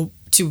to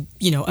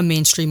a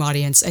mainstream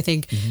audience, I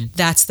think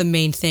that's the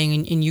main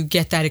thing, and you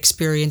get that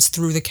experience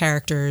through the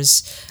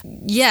characters.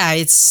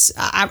 Yeah,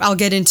 I'll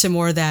get into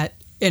more of that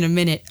in a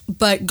minute.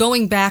 But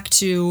going back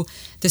to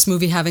this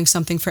movie having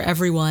something for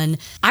everyone,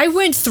 I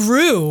went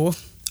through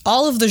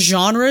all of the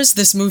genres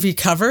this movie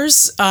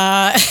covers,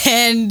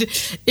 and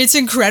it's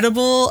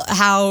incredible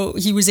how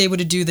he was able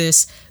to do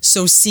this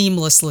so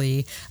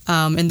seamlessly.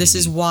 And this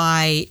is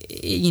why,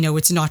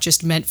 it's not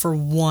just meant for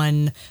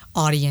one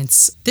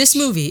audience. This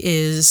movie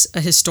is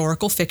a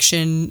historical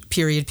fiction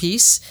period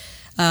piece.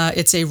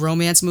 It's a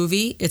romance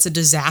movie. It's a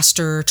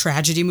disaster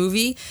tragedy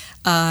movie.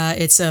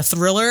 It's a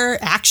thriller,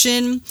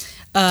 action.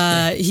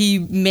 He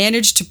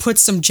managed to put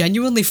some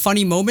genuinely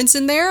funny moments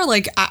in there.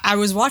 Like, I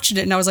was watching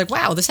it and I was like,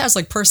 wow, this has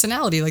like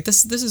personality. Like,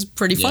 this is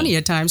pretty funny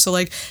at times. So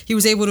like, he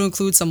was able to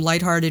include some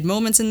lighthearted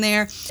moments in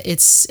there.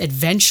 It's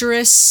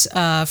adventurous,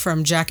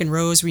 from Jack and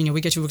Rose.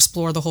 We get to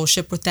explore the whole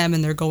ship with them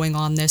and they're going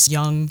on this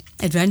young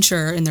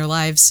adventure in their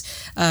lives.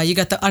 You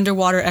got the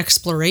underwater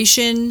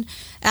exploration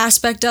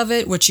aspect of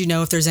it, which,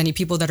 if there's any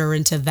people that are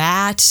into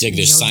that. Like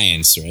there's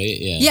science, right?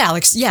 Yeah,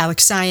 like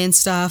science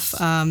stuff.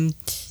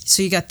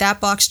 So you got that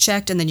box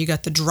checked, and then you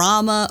got the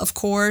drama, of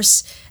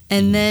course.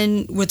 And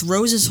then with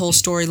Rose's whole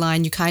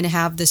storyline, you kind of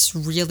have this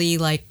really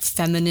like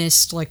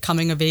feminist, like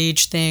coming of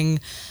age thing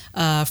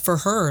for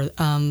her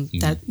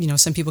that,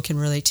 some people can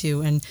relate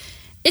to. And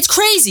it's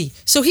crazy.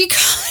 So he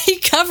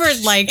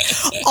covered like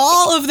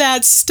all of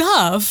that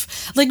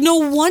stuff. Like, no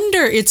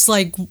wonder it's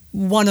like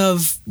one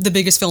of the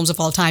biggest films of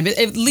all time.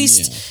 At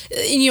least,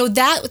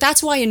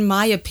 that's why, in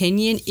my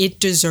opinion,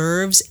 it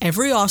deserves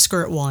every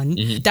Oscar it won.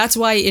 That's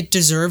why it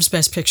deserves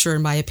Best Picture,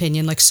 in my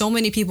opinion. Like, so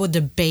many people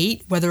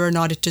debate whether or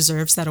not it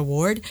deserves that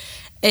award.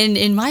 And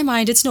in my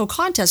mind, it's no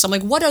contest. I'm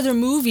like, what other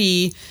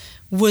movie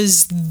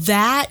was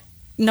that,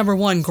 number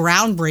one,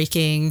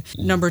 groundbreaking,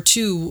 number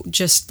two,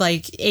 just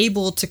like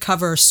able to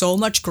cover so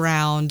much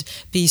ground,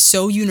 be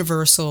so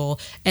universal,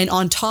 and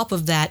on top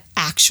of that,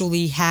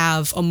 actually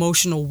have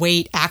emotional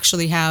weight,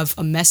 actually have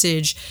a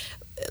message.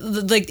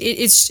 Like,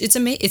 it's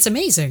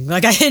amazing.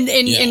 Like,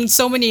 in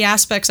so many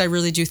aspects, I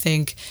really do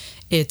think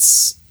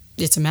it's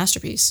a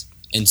masterpiece.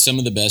 And some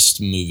of the best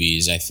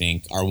movies, I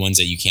think, are ones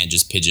that you can't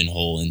just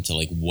pigeonhole into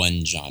like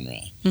one genre.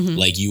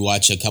 Like, you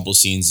watch a couple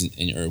scenes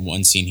or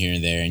one scene here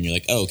and there and you're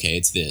like, oh, okay,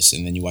 it's this.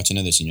 And then you watch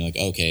another scene, you're like,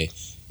 oh, okay,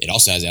 it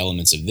also has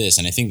elements of this.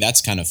 And I think that's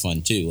kind of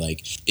fun too.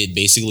 Like, it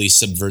basically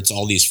subverts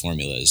all these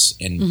formulas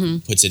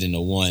and puts it into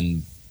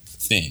one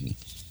thing.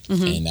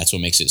 And that's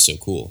what makes it so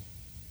cool.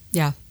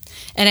 Yeah.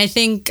 And I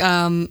think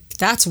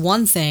that's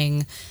one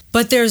thing.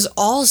 But there's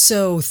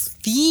also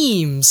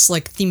themes,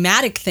 like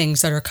thematic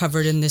things that are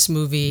covered in this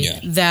movie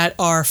that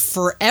are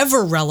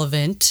forever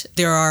relevant.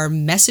 There are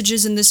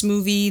messages in this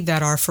movie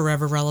that are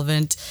forever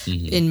relevant.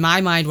 In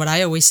my mind, what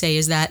I always say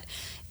is that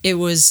it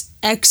was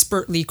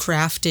expertly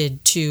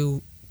crafted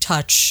to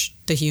touch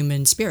the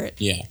human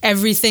spirit.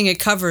 Everything it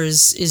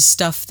covers is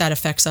stuff that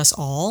affects us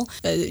all.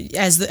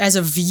 As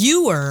a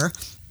viewer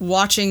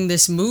watching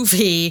this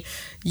movie,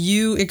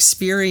 you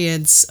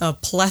experience a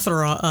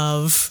plethora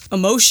of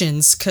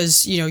emotions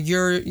because,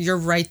 you're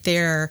right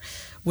there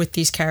with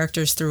these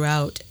characters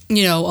throughout.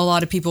 A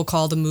lot of people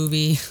call the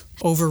movie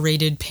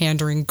overrated,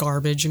 pandering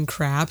garbage and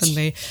crap,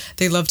 and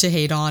they love to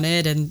hate on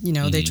it, and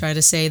they try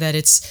to say that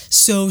it's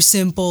so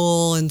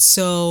simple and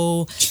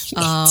so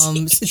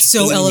it's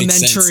so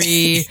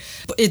elementary,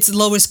 it's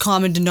lowest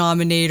common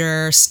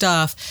denominator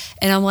stuff.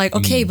 And I'm like,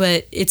 okay,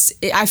 but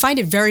I find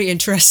it very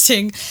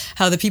interesting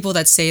how the people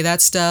that say that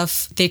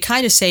stuff, they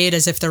kind of say it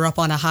as if they're up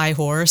on a high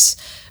horse,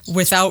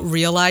 without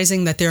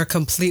realizing that they're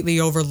completely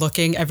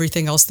overlooking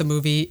everything else the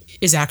movie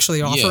is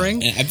actually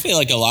offering. And I feel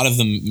like a lot of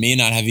them may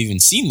not have even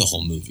seen the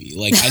whole movie.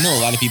 Like, I know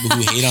a lot of people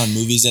who hate on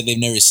movies that they've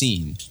never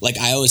seen. Like,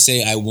 I always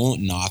say I won't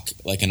knock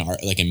like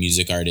a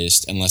music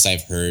artist unless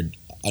I've heard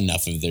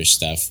enough of their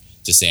stuff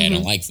to say I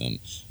don't like them.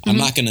 I'm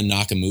not going to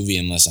knock a movie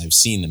unless I've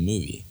seen the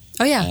movie.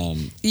 Oh, yeah.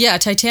 Yeah,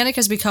 Titanic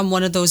has become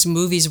one of those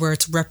movies where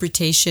its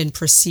reputation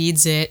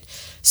precedes it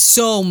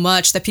so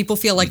much that people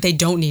feel like they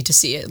don't need to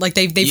see it. Like,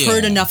 they've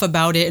heard enough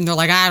about it, and they're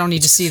like, I don't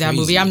need to see that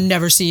movie. I'm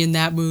never seeing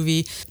that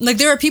movie. Like,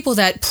 there are people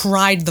that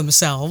pride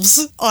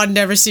themselves on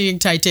never seeing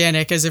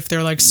Titanic as if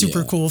they're, like,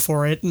 super cool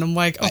for it. And I'm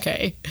like,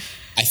 okay.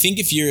 I think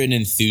if you're an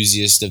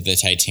enthusiast of the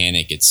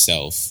Titanic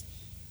itself,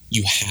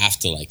 you have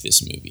to like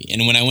this movie.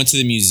 And when I went to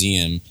the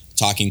museum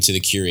talking to the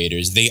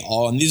curators,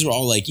 and these were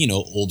all like,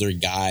 older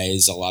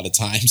guys a lot of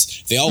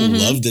times, they all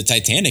loved the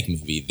Titanic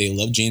movie. They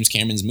loved James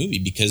Cameron's movie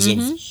because of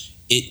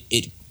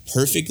it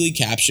perfectly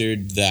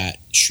captured that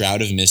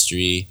shroud of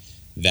mystery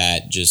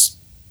that just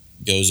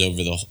goes over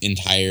the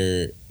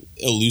entire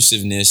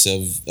elusiveness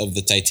of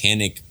the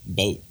Titanic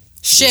boat.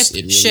 Ship.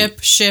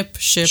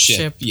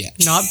 Yeah.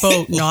 Not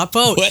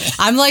boat.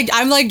 I'm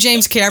like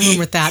James Cameron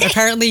with that.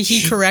 Apparently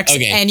he corrects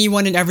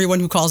anyone and everyone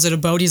who calls it a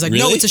boat. He's like,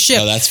 really? No, it's a ship.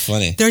 Oh, that's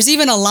funny. There's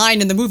even a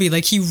line in the movie,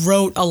 like he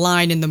wrote a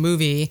line in the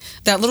movie.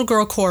 That little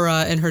girl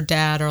Cora and her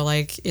dad are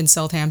like in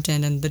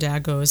Southampton, and the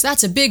dad goes,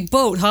 "That's a big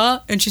boat, huh?"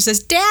 And she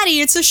says,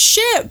 "Daddy, it's a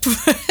ship."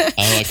 Oh,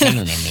 I kind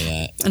of remember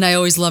that. And I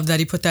always loved that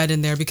he put that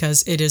in there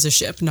because it is a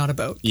ship, not a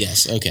boat.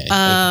 Yes, okay.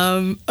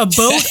 A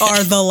boat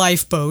are the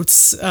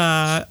lifeboats.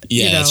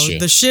 That's true.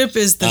 The ship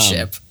is the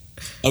ship.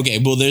 Okay,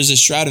 well, there's a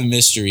shroud of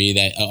mystery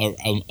that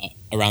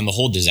around the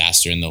whole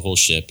disaster and the whole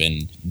ship,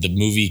 and the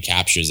movie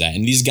captures that.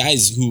 And these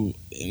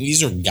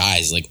are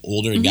guys, like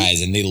older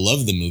guys, and they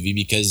love the movie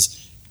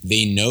because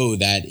they know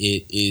that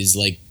it is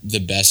like the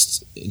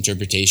best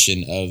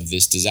interpretation of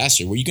this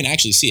disaster, where you can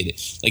actually see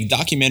it. Like,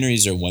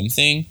 documentaries are one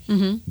thing,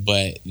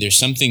 but there's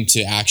something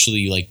to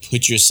actually like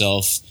put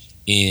yourself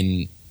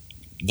in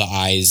the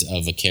eyes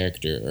of a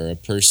character or a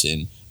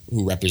person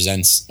who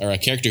represents, or a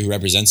character who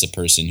represents a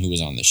person who was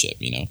on the ship,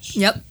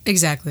 Yep,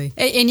 exactly.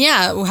 And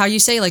yeah, how you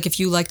say, like, if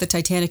you like the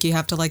Titanic, you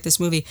have to like this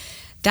movie.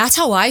 That's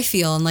how I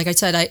feel. And like I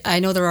said, I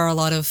know there are a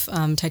lot of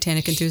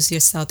Titanic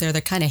enthusiasts out there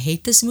that kind of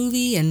hate this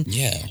movie, and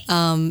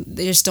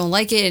they just don't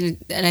like it.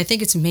 And I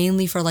think it's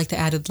mainly for like the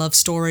added love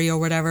story or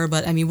whatever.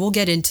 But I mean, we'll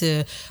get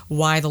into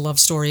why the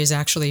love story is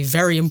actually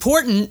very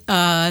important,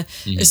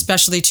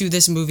 especially to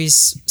this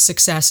movie's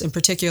success in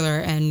particular,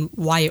 and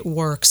why it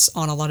works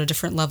on a lot of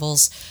different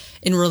levels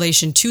in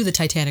relation to the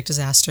Titanic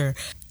disaster.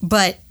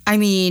 But I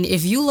mean,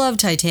 if you love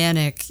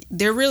Titanic,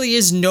 there really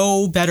is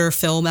no better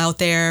film out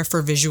there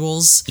for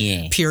visuals,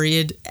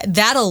 period.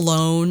 That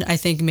alone, I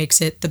think,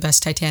 makes it the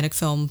best Titanic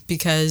film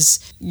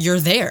because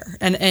you're there.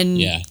 And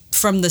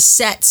from the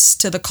sets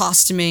to the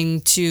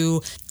costuming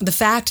to the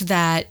fact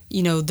that,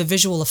 the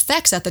visual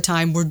effects at the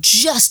time were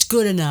just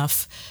good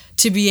enough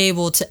to be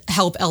able to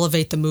help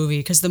elevate the movie,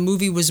 because the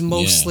movie was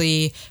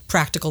mostly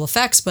practical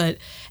effects, but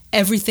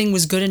everything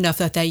was good enough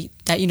that they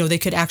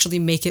could actually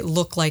make it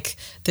look like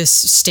this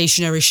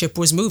stationary ship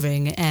was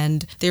moving,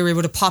 and they were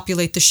able to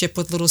populate the ship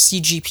with little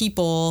CG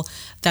people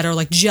that are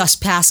like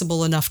just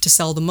passable enough to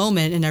sell the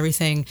moment and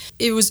everything.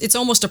 It's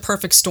almost a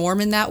perfect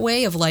storm in that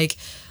way of like,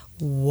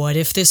 what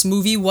if this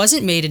movie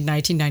wasn't made in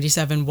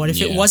 1997? What if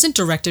it wasn't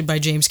directed by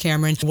James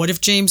Cameron? What if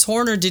James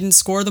Horner didn't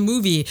score the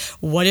movie?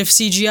 What if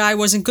CGI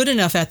wasn't good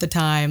enough at the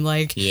time?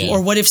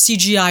 Or what if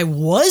CGI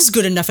was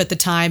good enough at the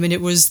time and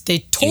they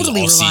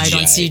totally relied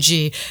on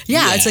CG?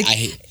 Yeah, it's like...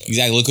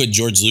 Exactly. Look what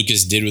George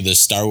Lucas did with the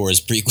Star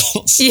Wars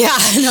prequels.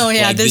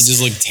 They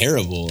just look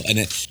terrible. And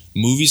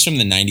movies from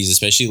the 90s,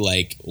 especially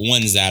like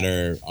ones that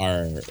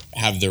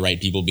have the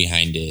right people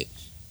behind it,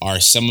 are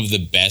some of the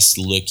best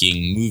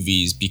looking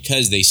movies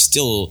because they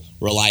still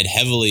relied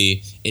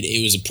heavily.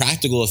 It was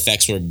practical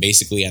effects were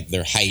basically at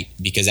their height,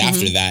 because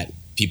after that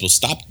people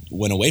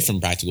went away from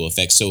practical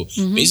effects. So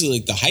basically,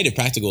 like, the height of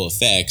practical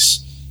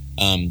effects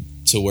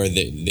to where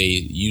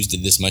they used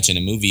it this much in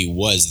a movie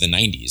was the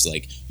 90s.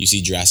 Like, you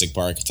see Jurassic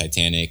Park,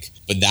 Titanic,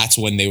 but that's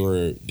when they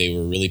were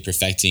really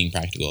perfecting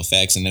practical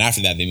effects. And then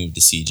after that they moved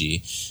to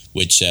CG,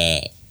 which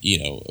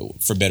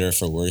for better or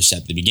for worse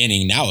at the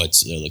beginning. Now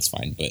it looks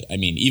fine. But I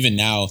mean, even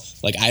now,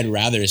 like, I'd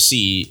rather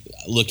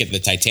look at the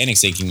Titanic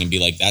sinking and be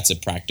like, that's a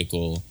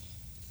practical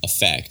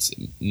effect,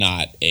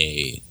 not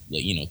a,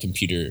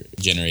 computer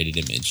generated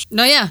image.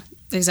 No, yeah,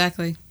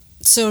 exactly.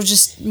 So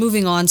just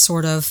moving on,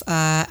 sort of,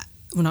 well,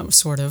 not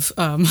sort of,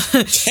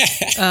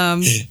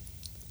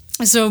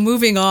 so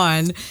moving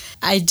on,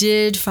 I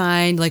did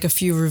find like a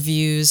few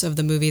reviews of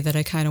the movie that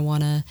I kind of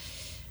want to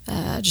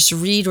just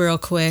read real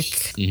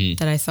quick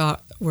that I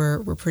thought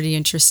were pretty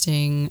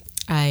interesting.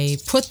 I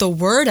put the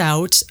word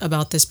out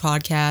about this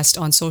podcast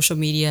on social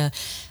media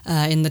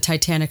in the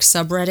Titanic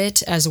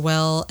subreddit, as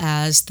well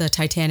as the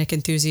Titanic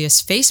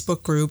Enthusiasts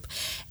Facebook group.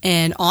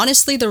 And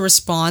honestly, the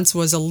response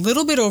was a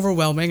little bit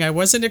overwhelming. I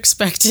wasn't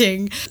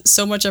expecting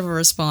so much of a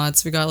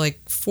response. We got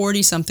like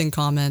 40-something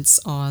comments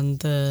on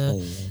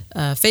the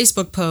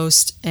Facebook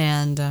post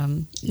and,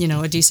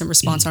 a decent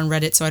response on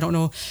Reddit. So I don't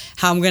know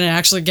how I'm going to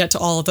actually get to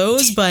all of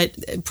those, but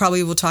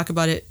probably we'll talk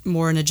about it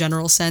more in a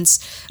general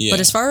sense. Yeah. But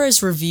as far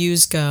as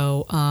reviews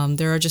go,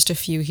 there are just a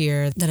few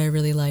here that I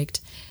really liked.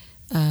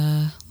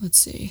 Let's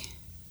see.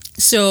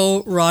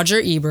 So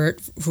Roger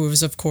Ebert, who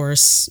was, of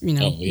course,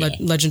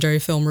 legendary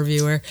film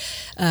reviewer,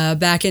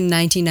 back in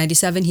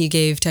 1997, he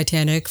gave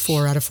Titanic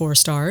 4 out of 4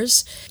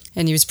 stars.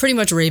 And he was pretty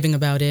much raving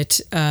about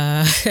it.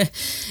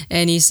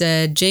 And he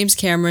said, James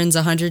Cameron's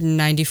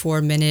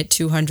 194-minute,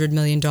 $200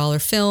 million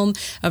film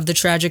of the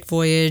tragic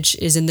voyage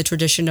is in the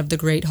tradition of the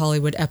great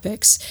Hollywood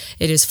epics.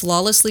 It is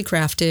flawlessly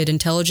crafted,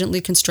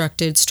 intelligently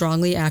constructed,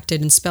 strongly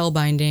acted, and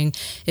spellbinding.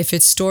 If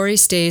its story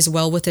stays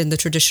well within the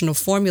traditional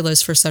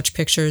formulas for such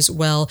pictures,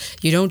 well,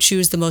 you don't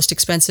choose the most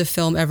expensive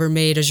film ever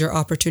made as your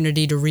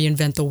opportunity to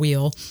reinvent the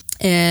wheel.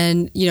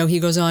 And, he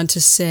goes on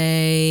to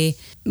say,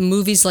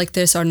 movies like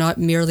this are not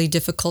merely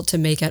difficult to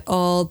make at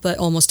all, but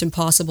almost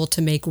impossible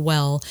to make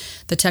well.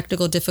 The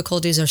technical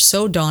difficulties are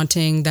so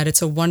daunting that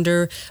it's a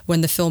wonder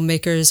when the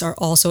filmmakers are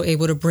also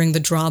able to bring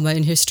the drama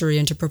and history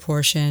into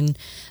proportion.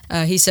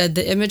 He said,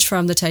 the image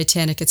from the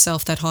Titanic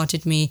itself that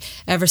haunted me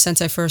ever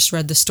since I first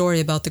read the story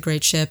about the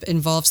great ship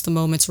involves the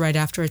moments right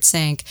after it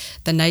sank.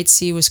 The night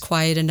sea was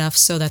quiet enough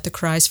so that the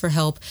cries for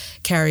help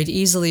carried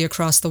easily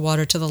across the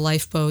water to the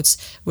lifeboats,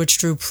 which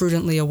drew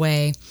prudently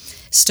away.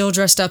 Still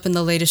dressed up in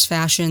the latest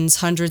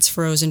fashions, hundreds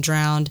froze and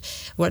drowned.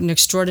 What an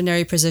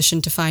extraordinary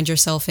position to find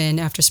yourself in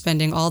after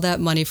spending all that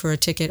money for a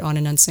ticket on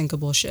an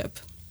unsinkable ship.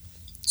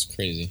 It's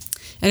crazy.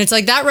 And it's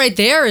like that right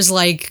there is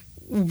like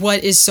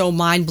what is so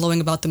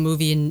mind-blowing about the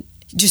movie and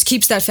just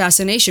keeps that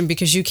fascination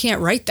because you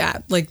can't write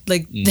that.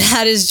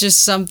 That is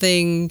just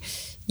something,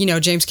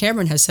 James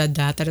Cameron has said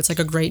that it's like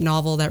a great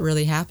novel that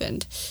really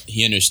happened.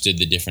 He understood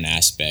the different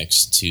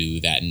aspects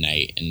to that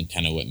night and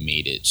kind of what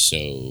made it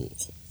so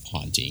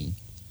haunting.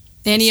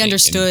 And he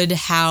understood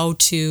how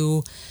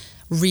to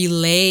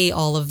relay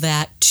all of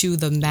that to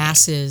the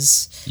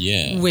masses,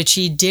 which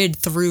he did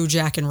through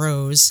Jack and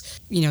Rose.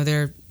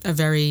 They're a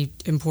very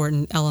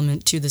important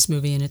element to this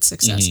movie and its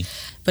success.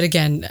 Mm-hmm. But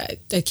again,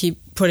 I keep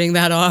putting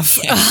that off.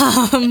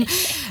 Yeah.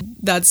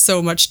 That's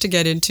so much to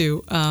get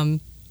into. The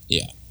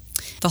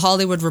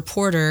Hollywood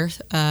Reporter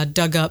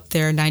dug up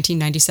their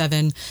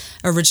 1997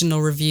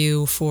 original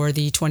review for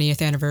the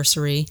 20th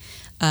anniversary.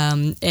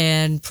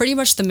 And pretty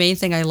much the main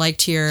thing I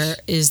liked here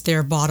is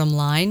their bottom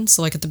line.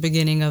 So like at the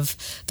beginning of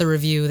the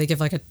review, they give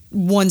like a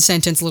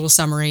 1-sentence little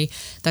summary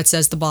that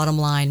says the bottom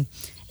line.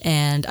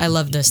 And I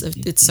love this.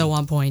 It's so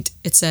on point.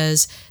 It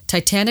says,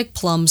 Titanic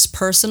plumbs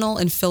personal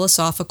and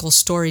philosophical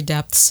story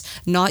depths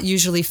not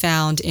usually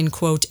found in,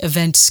 quote,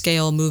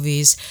 event-scale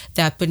movies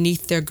that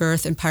beneath their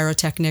girth and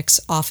pyrotechnics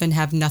often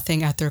have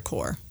nothing at their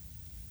core.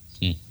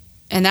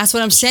 And that's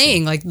what I'm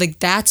saying. Like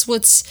that's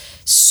what's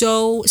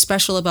so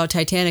special about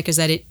Titanic is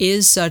that it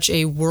is such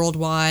a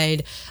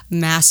worldwide,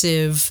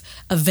 massive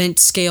event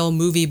scale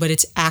movie, but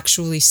it's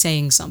actually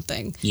saying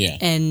something. Yeah.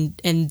 And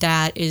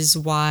that is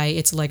why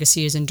its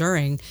legacy is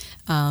enduring.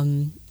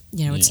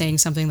 It's saying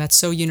something that's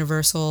so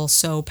universal,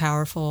 so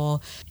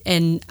powerful.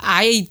 And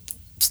I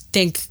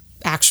think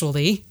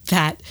actually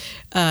that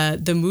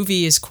the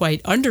movie is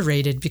quite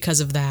underrated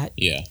because of that.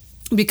 Yeah.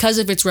 Because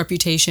of its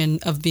reputation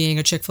of being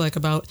a chick flick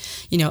about,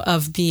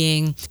 of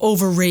being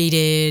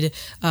overrated,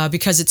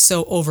 because it's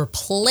so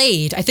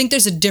overplayed. I think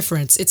there's a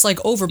difference. It's like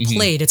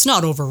overplayed. Mm-hmm. It's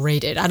not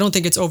overrated. I don't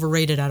think it's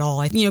overrated at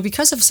all.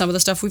 Because of some of the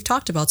stuff we've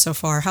talked about so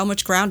far, how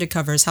much ground it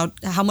covers,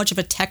 how much of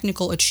a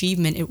technical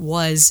achievement it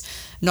was,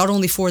 not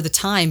only for the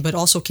time, but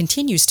also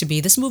continues to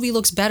be. This movie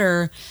looks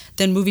better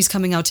than movies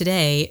coming out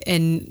today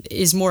and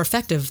is more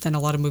effective than a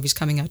lot of movies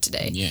coming out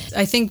today. Yeah.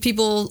 I think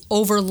people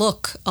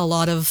overlook a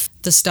lot of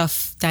the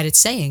stuff that it's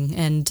saying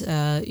and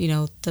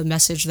the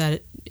message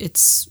that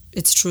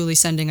it's truly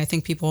sending. I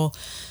think people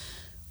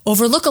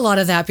overlook a lot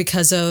of that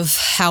because of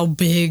how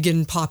big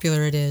and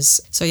popular it is.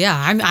 So yeah,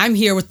 I'm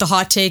here with the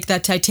hot take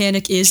that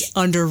Titanic is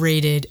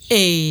underrated.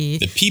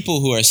 The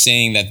people who are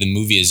saying that the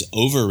movie is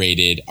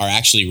overrated are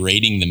actually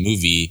rating the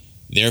movie,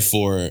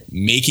 therefore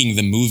making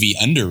the movie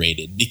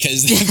underrated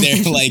because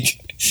they're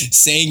like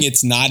saying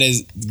it's not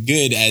as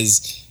good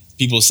as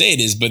people say it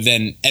is, but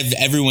then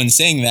everyone's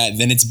saying that,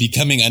 then it's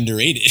becoming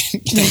underrated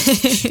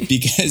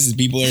because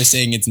people are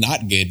saying it's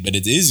not good, but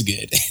it is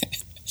good.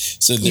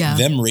 So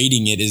them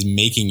rating it is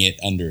making it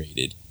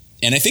underrated.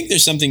 And I think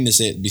there's something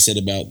to be said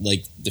about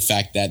like the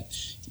fact that,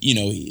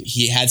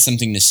 he had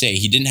something to say.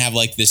 He didn't have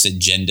like this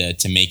agenda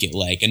to make it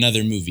like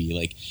another movie.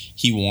 Like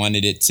he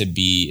wanted it to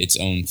be its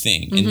own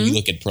thing. Mm-hmm. And you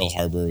look at Pearl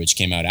Harbor, which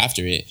came out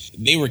after it,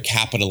 they were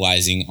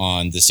capitalizing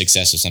on the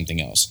success of something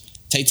else.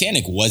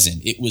 Titanic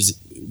wasn't. It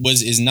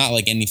is not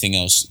like anything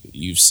else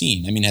you've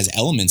seen. I mean, it has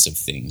elements of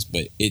things,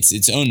 but it's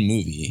its own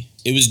movie.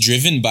 It was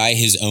driven by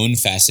his own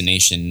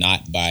fascination,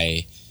 not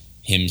by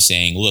him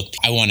saying, look,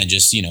 I want to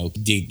just,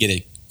 get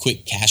a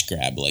quick cash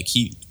grab. Like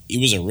it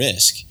was a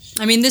risk.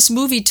 I mean, this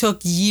movie took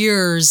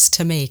years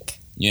to make.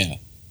 Yeah.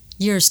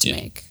 Years to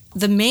make.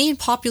 The main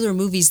popular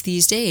movies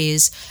these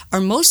days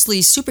are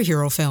mostly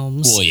superhero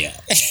films. Well, yeah.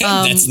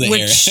 That's the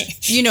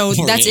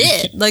era. That's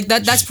it. Like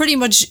that's pretty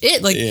much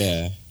it. Like,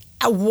 yeah.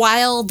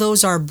 while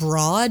those are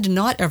broad,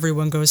 not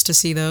everyone goes to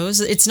see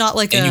those. It's not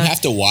like and you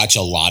have to watch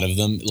a lot of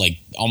them, like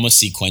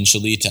almost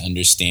sequentially, to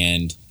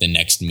understand the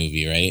next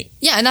movie, right?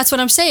 Yeah, and that's what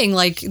I'm saying.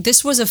 Like,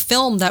 this was a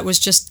film that was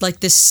just like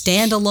this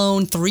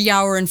standalone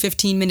 3-hour and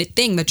 15-minute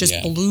thing that just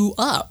blew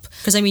up.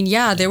 Because, I mean,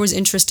 there was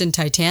interest in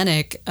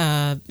Titanic,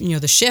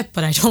 the ship,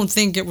 but I don't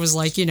think it was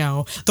like,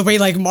 the way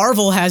like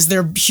Marvel has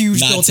their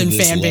huge built-in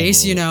fan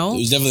base, It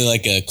was definitely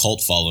like a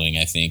cult following,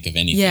 I think, of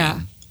anything.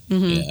 Yeah.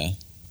 Mm-hmm. Yeah.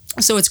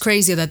 So it's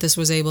crazy that this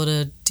was able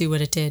to do what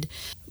it did.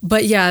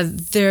 But yeah,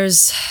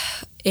 there's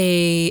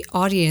a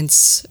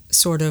audience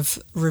sort of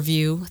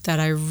review that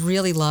I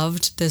really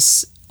loved.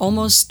 This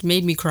almost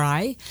made me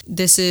cry.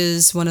 This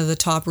is one of the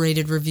top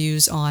rated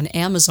reviews on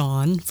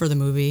Amazon for the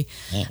movie.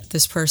 Oh.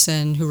 This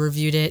person who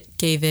reviewed it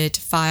gave it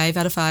 5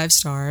 out of 5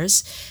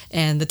 stars.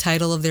 And the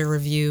title of their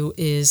review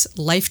is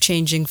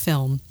Life-Changing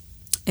Film.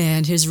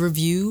 And his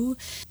review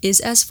is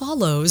as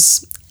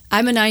follows.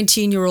 I'm a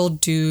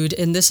 19-year-old dude,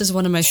 and this is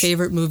one of my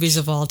favorite movies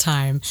of all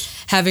time,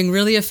 having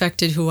really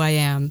affected who I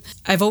am.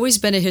 I've always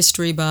been a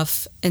history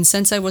buff, and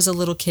since I was a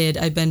little kid,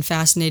 I've been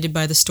fascinated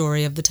by the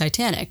story of the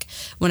Titanic.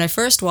 When I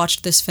first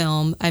watched this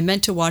film, I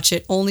meant to watch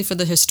it only for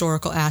the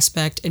historical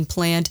aspect and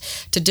planned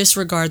to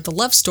disregard the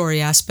love story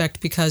aspect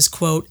because,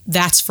 quote,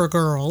 that's for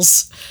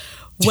girls.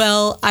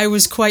 Well, I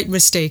was quite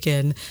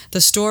mistaken.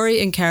 The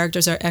story and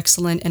characters are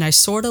excellent, and I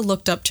sort of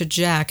looked up to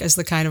Jack as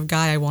the kind of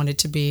guy I wanted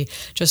to be.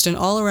 Just an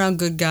all-around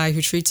good guy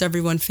who treats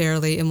everyone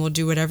fairly and will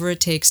do whatever it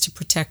takes to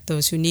protect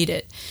those who need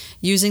it.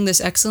 Using this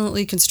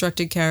excellently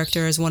constructed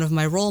character as one of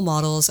my role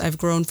models, I've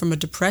grown from a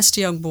depressed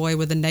young boy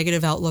with a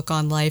negative outlook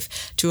on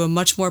life to a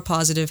much more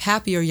positive,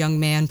 happier young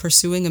man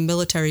pursuing a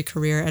military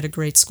career at a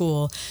great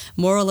school.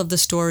 Moral of the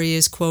story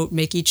is, quote,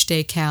 make each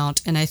day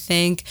count, and I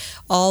thank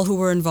all who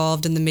were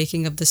involved in the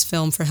making of this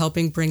film for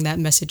helping bring that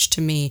message to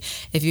me.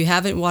 If you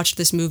haven't watched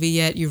this movie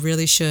yet, you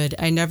really should.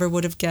 I never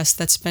would have guessed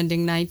that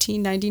spending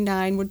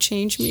 $19.99 would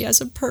change me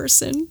as a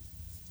person.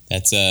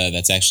 That's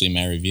actually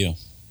my review.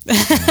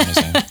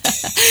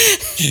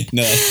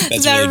 No,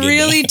 that's that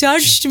really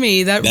touched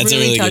me. That's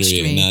really touched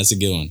me. No, that's a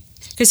good one.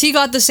 Because he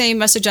got the same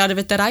message out of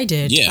it that I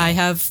did. Yeah. I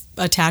have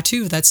a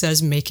tattoo that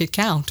says "Make It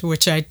Count,"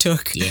 which I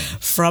took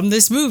from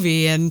this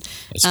movie, and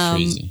that's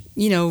crazy.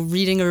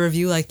 Reading a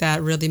review like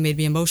that really made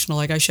me emotional.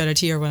 Like, I shed a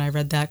tear when I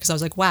read that because I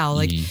was like, wow,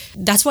 like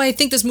that's why I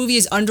think this movie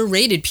is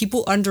underrated.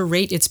 People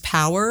underrate its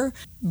power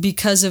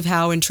because of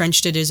how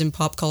entrenched it is in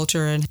pop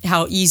culture and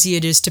how easy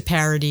it is to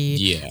parody.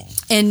 Yeah.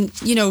 And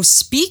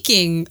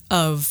speaking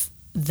of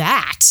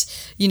that,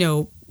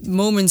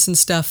 moments and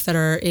stuff that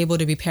are able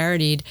to be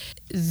parodied,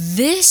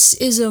 this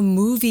is a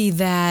movie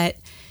that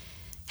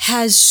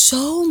has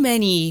so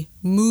many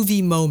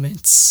movie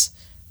moments,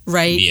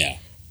 right? Yeah.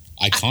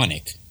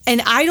 Iconic.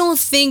 And I don't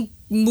think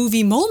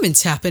movie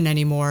moments happen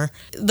anymore.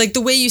 Like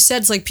the way you said,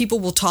 it's like people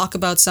will talk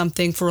about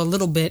something for a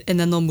little bit and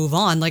then they'll move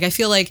on. Like, I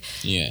feel like,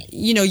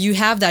 you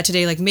have that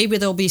today. Like, maybe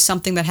there'll be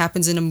something that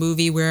happens in a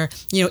movie where,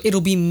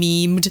 it'll be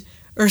memed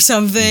or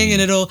something,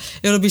 and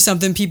it'll be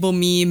something people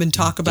meme and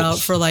talk about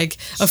for like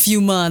a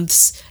few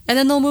months, and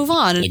then they'll move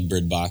on. Like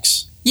Bird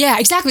Box. Yeah,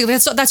 exactly.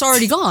 That's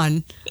already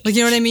gone. Like,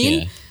 you know what I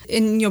mean? Yeah.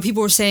 And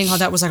people were saying how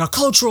that was like a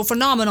cultural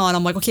phenomenon.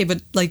 I'm like, okay,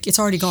 but like it's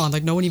already gone.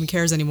 Like, no one even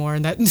cares anymore,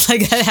 and that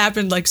that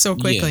happened like so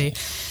quickly. Yeah.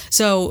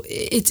 So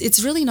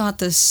it's really not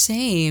the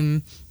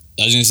same.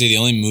 I was gonna say the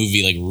only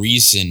movie, like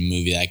recent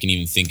movie that I can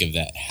even think of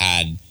that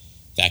had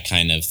that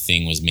kind of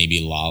thing was maybe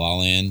La La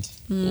Land.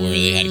 Where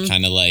they had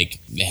kind of like,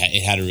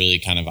 it had a really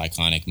kind of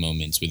iconic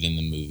moments within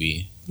the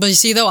movie. But you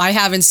see, though, I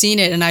haven't seen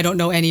it and I don't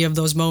know any of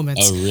those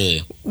moments. Oh,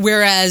 really?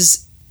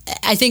 Whereas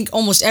I think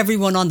almost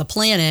everyone on the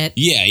planet...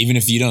 Yeah, even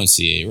if you don't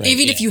see it, right?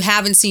 Even if you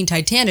haven't seen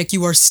Titanic,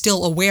 you are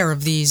still aware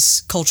of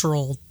these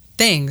cultural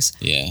things.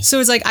 Yeah.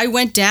 So it's like I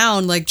went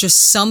down like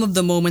just some of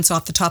the moments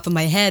off the top of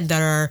my head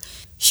that are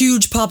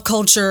huge pop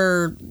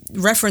culture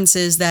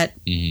references that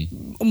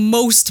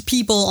most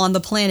people on the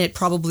planet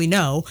probably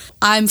know.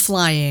 I'm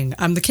flying.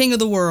 I'm the king of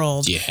the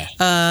world.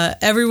 Yeah.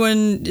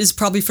 Everyone is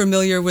probably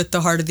familiar with the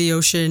Heart of the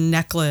Ocean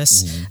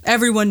necklace.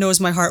 Everyone knows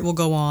My Heart Will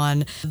Go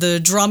On. The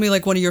draw me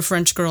like one of your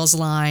French girls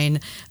line.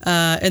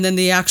 And then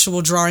the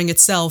actual drawing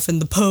itself and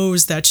the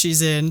pose that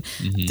she's in.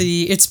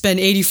 The it's been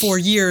 84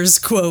 years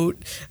quote.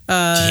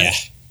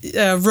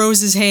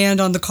 Rose's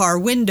hand on the car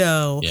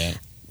window. Yeah.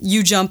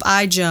 You jump,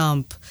 I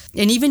jump.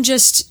 And even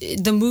just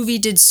the movie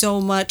did so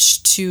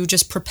much to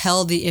just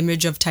propel the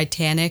image of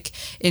Titanic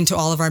into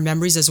all of our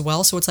memories as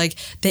well. So it's like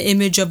the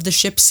image of the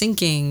ship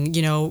sinking,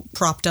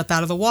 propped up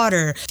out of the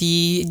water,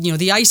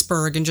 the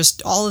iceberg and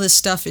just all of this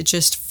stuff. It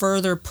just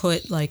further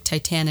put like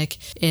Titanic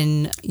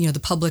in, the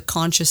public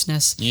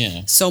consciousness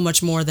so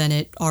much more than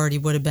it already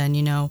would have been,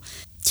 Yeah,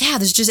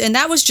 and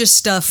that was just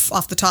stuff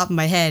off the top of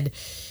my head.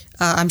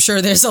 I'm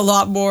sure there's a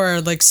lot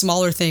more like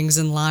smaller things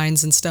and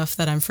lines and stuff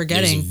that I'm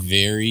forgetting. There's a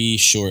very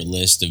short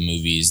list of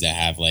movies that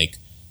have like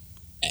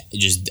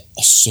just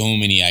so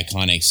many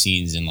iconic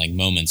scenes and like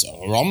moments,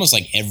 or almost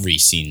like every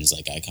scene is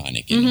like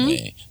iconic in a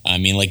way. I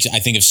mean, like I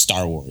think of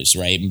Star Wars,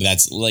 right? But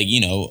that's like,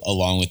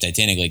 along with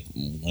Titanic, like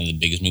one of the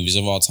biggest movies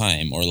of all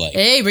time, or like...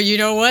 Hey, but you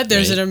know what?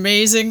 There's an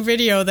amazing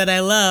video that I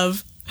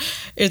love.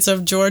 It's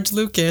of George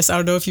Lucas. I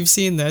don't know if you've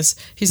seen this.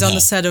 He's on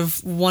the set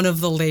of one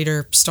of the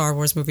later Star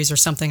Wars movies or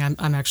something.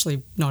 I'm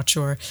actually not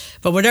sure.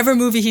 But whatever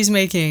movie he's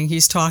making,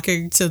 he's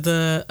talking to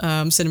the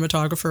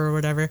cinematographer or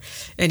whatever,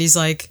 and he's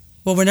like,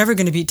 well, we're never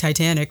going to beat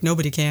Titanic.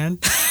 Nobody can.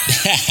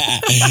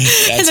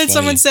 And then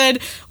someone said,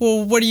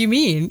 well, what do you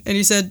mean? And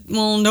he said,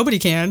 well, nobody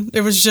can.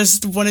 It was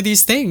just one of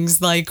these things.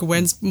 Like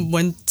when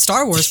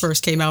Star Wars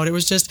first came out, it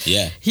was just,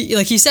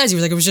 he says,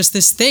 it was just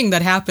this thing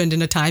that happened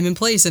in a time and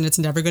place, and it's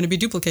never going to be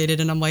duplicated.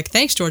 And I'm like,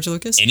 thanks, George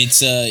Lucas. And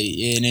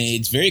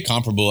it's very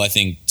comparable, I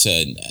think,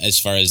 to as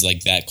far as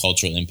like that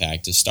cultural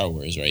impact to Star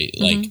Wars, right?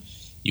 Like,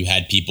 you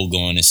had people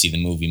going to see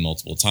the movie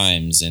multiple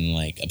times and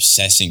like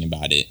obsessing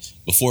about it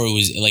before it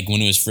was like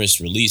when it was first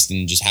released,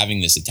 and just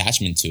having this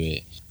attachment to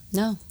it.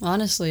 No,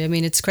 honestly, I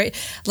mean, it's great.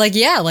 Like,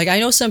 yeah, like I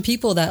know some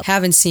people that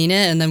haven't seen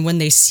it, and then when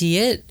they see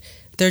it,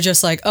 they're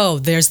just like, oh,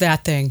 there's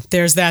that thing.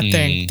 There's that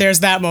thing. There's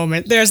that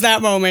moment. There's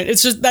that moment.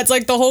 It's just, that's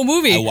like the whole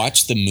movie. I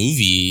watched the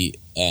movie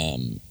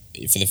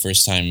for the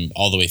first time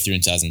all the way through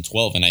in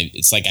 2012, and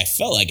it's like I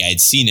felt like I had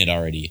seen it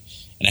already.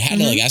 And I had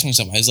to like ask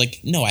myself, I was like,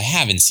 no, I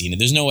haven't seen it.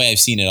 There's no way I've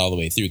seen it all the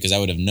way through, because I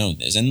would have known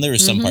this. And there were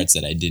some parts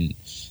that I didn't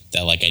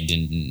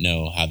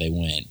know how they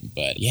went.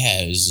 But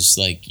yeah, it was just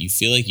like, you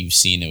feel like you've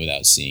seen it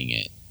without seeing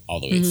it all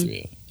the way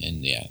through.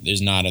 And yeah,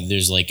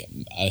 there's like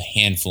a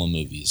handful of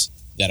movies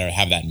that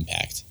have that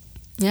impact.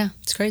 Yeah,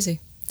 it's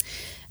crazy.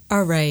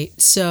 All right.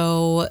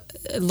 So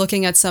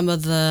looking at some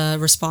of the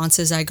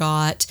responses I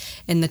got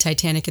in the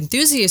Titanic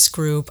enthusiast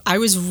group, I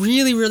was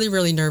really, really,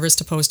 really nervous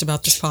to post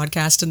about this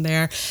podcast in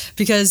there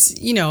because,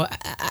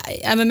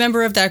 I'm a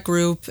member of that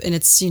group, and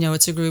it's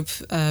a group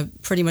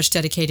pretty much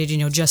dedicated,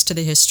 just to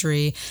the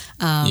history.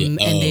 And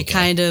they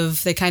kind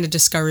of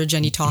discourage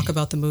any talk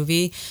about the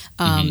movie,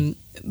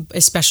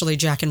 especially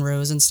Jack and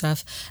Rose and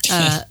stuff.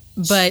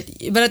 But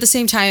at the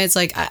same time, it's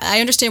like, I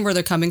understand where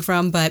they're coming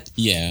from, but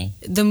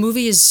the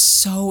movie is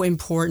so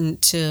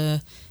important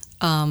to,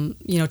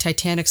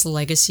 Titanic's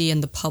legacy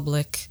and the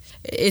public.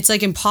 It's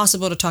like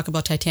impossible to talk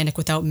about Titanic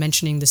without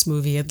mentioning this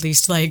movie at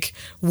least like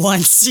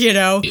once,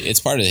 It's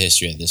part of the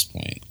history at this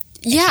point.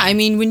 Yeah, I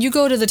mean, when you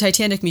go to the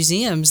Titanic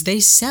museums, they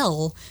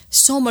sell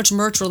so much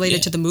merch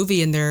related to the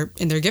movie in their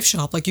gift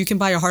shop. Like, you can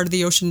buy a Heart of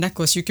the Ocean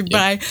necklace. You can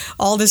buy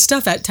all this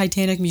stuff at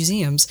Titanic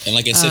museums. And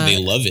like I said, they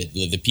love it.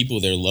 The people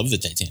there love the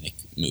Titanic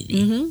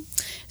movie.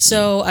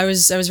 So I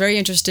was very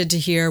interested to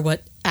hear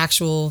what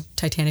actual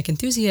Titanic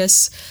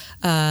enthusiasts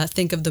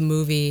think of the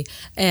movie.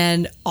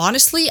 And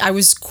honestly, I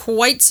was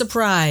quite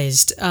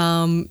surprised.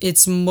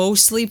 It's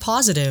mostly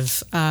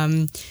positive.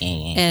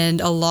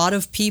 And a lot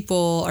of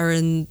people are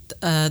in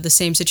the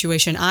same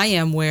situation I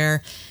am,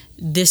 where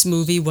this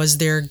movie was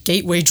their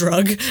gateway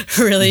drug,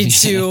 really,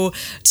 to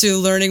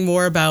learning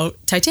more about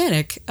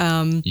Titanic.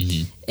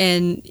 And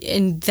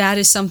that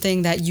is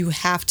something that you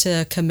have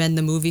to commend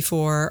the movie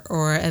for,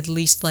 or at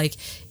least, like,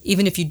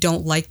 even if you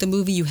don't like the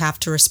movie, you have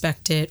to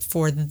respect it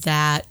for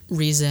that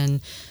reason.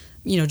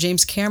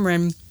 James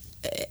Cameron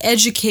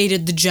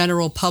educated the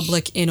general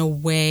public in a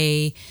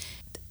way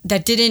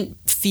that didn't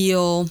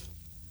feel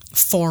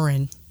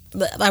foreign.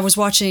 I was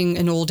watching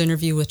an old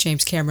interview with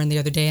James Cameron the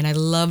other day, and I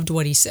loved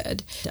what he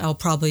said. I'll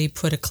probably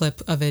put a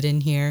clip of it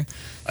in here.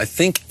 I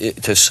think,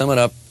 to sum it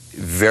up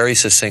very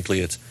succinctly,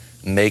 it's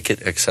make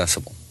it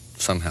accessible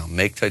somehow.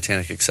 Make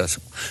Titanic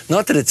accessible.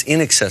 Not that it's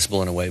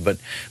inaccessible in a way, but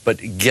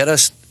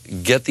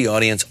get the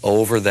audience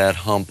over that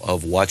hump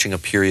of watching a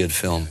period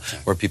film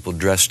where people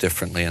dress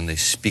differently and they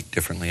speak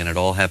differently, and it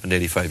all happened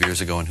 85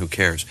 years ago, and who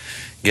cares?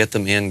 Get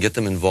them in, get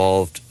them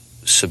involved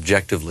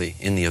subjectively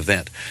in the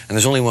event. And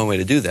there's only one way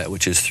to do that,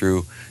 which is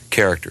through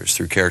characters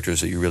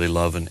that you really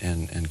love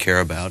and care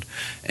about.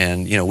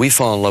 And, we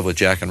fall in love with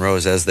Jack and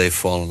Rose as they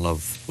fall in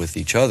love with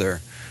each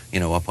other,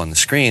 up on the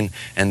screen.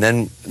 And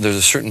then there's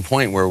a certain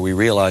point where we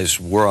realize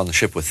we're on the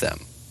ship with them.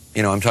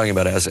 I'm talking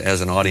about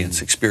as an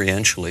audience,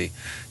 experientially,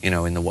 in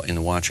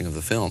the watching of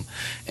the film.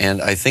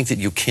 And I think that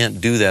you can't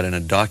do that in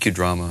a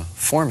docudrama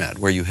format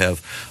where you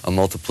have a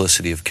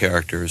multiplicity of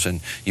characters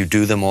and you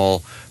do them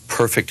all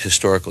perfect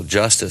historical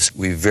justice.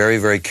 We very,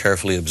 very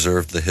carefully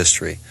observed the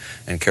history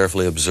and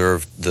carefully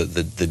observed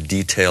the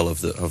detail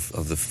of the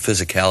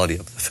physicality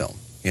of the film,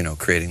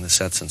 creating the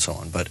sets and so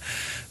on.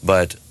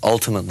 But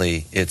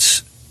ultimately,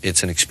 it's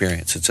an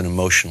experience. It's an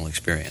emotional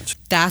experience.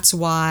 That's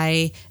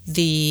why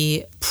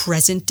the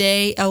present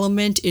day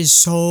element is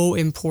so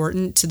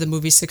important to the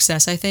movie's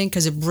success, I think,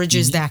 because it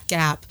bridges that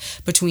gap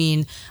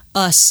between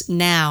us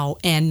now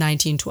and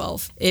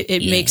 1912.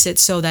 It makes it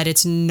so that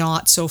it's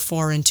not so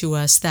foreign to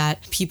us,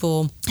 that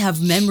people have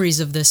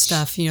memories of this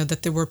stuff, that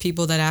there were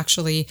people that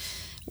actually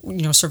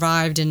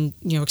survived and,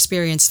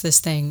 experienced this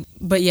thing.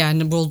 But yeah,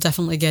 and we'll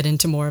definitely get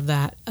into more of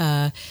that.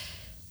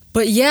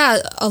 But yeah,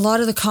 a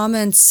lot of the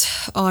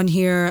comments on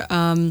here,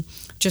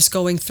 just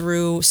going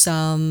through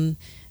some,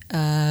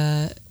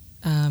 this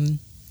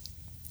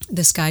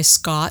guy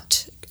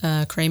Scott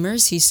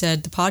Kramers. He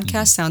said, the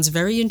podcast sounds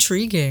very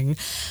intriguing.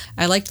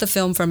 I liked the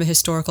film from a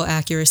historical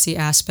accuracy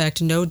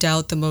aspect. No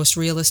doubt the most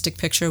realistic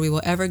picture we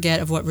will ever get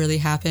of what really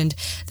happened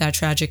that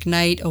tragic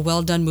night. A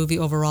well-done movie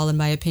overall, in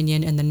my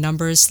opinion, and the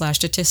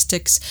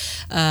numbers/statistics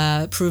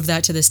prove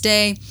that to this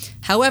day.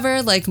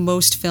 However, like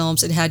most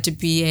films, it had to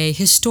be a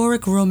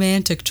historic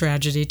romantic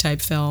tragedy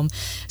type film.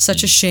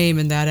 Such a shame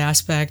in that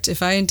aspect.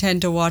 If I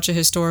intend to watch a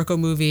historical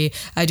movie,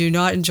 I do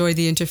not enjoy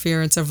the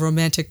interference of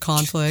romantic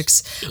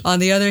conflicts. On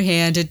the other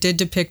hand, it did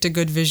depict a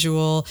good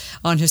visual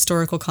on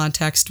historical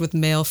context with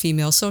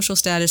male-female social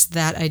status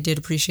that I did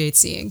appreciate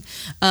seeing.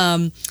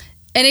 And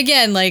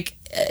again, like,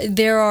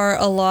 there are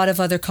a lot of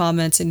other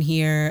comments in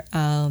here.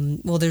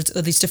 Well, there's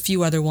at least a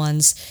few other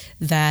ones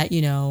that,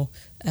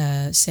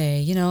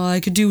 say, I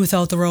could do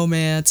without the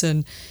romance,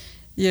 and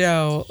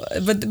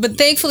but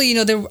thankfully,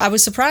 I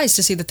was surprised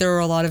to see that there are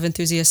a lot of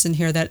enthusiasts in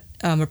here that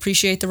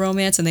appreciate the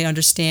romance, and they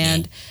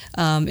understand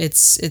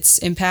its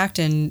impact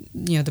and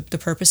the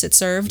purpose it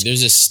served.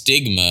 There's a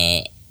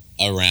stigma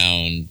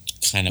around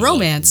kind of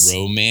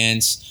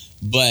romance,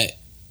 but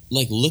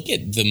like, look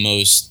at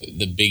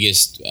the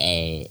biggest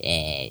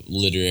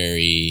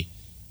literary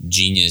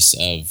genius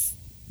of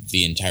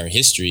the entire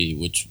history,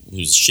 which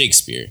was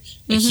Shakespeare.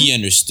 Like, he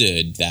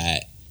understood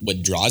that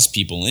what draws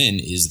people in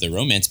is the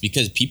romance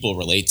because people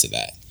relate to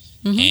that.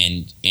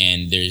 And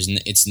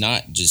it's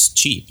not just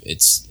cheap.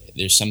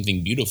 There's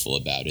something beautiful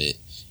about it.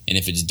 And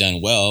if it's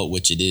done well,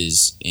 which it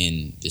is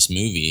in this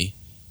movie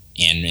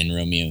and in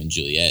Romeo and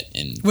Juliet,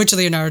 and which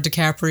Leonardo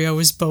DiCaprio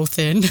is both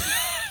in.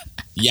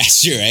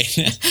 Yes, you're right.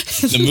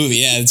 The movie,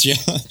 yeah, that's true.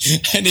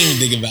 I didn't even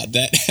think about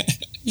that.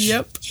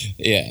 Yep.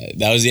 Yeah,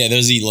 that was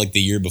like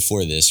the year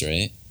before this,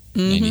 right?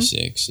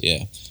 96.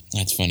 Yeah,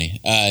 that's funny.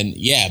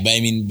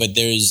 But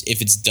there's,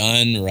 if it's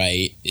done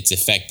right, it's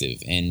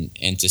effective, and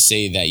to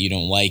say that you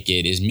don't like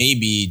it is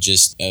maybe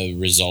just a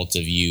result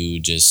of you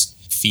just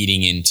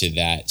feeding into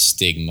that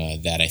stigma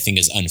that I think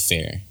is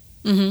unfair.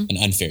 An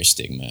unfair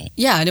stigma.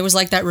 Yeah, and it was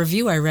like that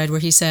review I read where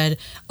he said,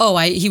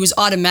 he was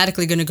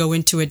automatically going to go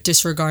into it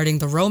disregarding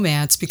the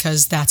romance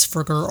because that's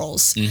for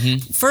girls.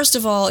 First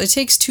of all, it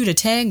takes two to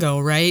tango,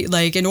 right?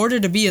 Like, in order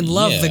to be in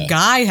love, the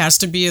guy has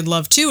to be in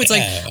love too. It's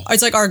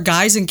like, are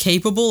guys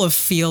incapable of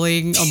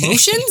feeling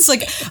emotions?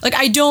 like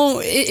I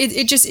don't.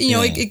 It just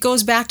it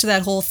goes back to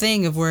that whole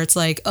thing of where it's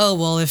like, oh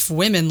well, if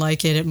women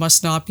like it, it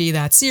must not be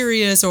that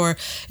serious, or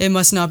it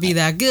must not be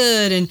that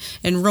good,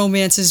 and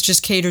romance is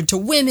just catered to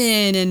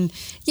women, and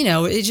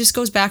it just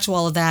goes back to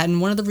all of that. And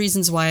one of the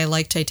reasons why I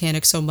like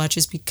Titanic so much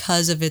is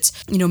because of its,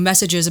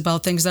 messages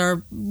about things that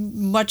are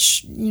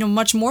much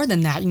more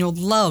than that.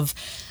 Love,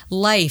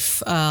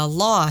 life,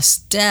 loss,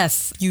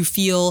 death. You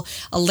feel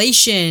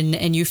elation,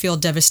 and you feel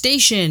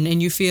devastation,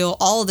 and you feel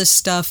all of this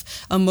stuff,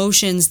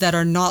 emotions that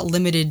are not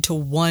limited to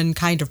one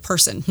kind of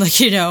person. Like,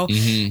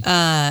 and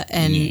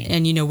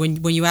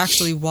when you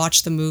actually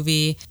watch the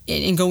movie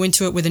and go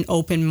into it with an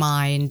open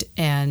mind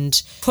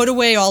and put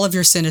away all of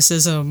your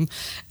cynicism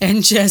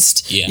and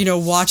just,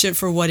 watch it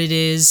for what it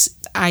is,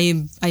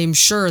 I am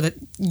sure that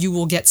you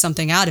will get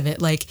something out of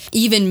it. Like,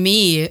 even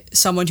me,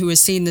 someone who has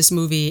seen this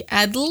movie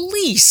at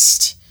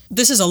least,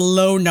 this is a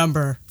low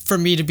number for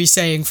me to be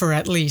saying, for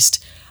at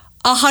least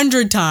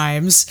 100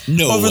 times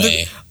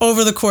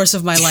over the course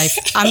of my life.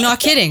 I'm not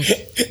kidding.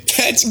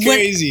 That's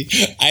crazy.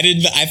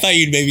 I thought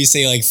you'd maybe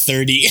say like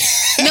 30.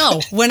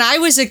 No, when I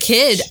was a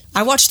kid,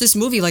 I watched this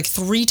movie like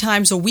 3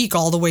 times a week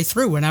all the way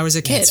through when I was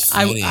a kid.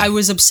 I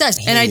was obsessed.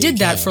 Holy and I did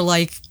that for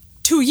like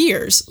 2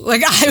 years.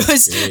 Like, I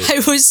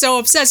was so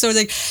obsessed. So I was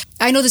like,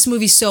 I know this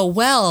movie so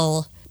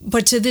well,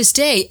 but to this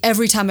day,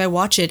 every time I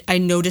watch it, I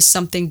notice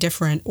something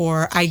different,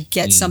 or I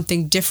get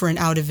something different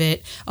out of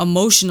it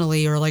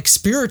emotionally or like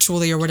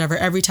spiritually or whatever.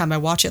 Every time I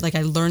watch it, like,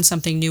 I learn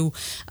something new.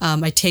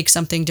 I take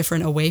something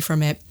different away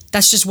from it.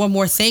 That's just one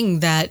more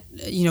thing that,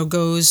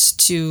 goes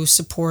to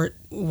support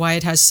why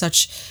it has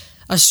such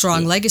a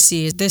strong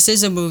legacy. This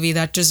is a movie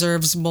that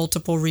deserves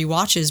multiple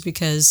rewatches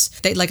because,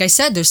 like I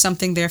said, there's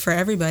something there for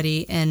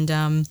everybody. And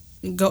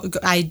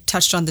I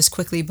touched on this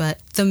quickly, but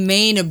the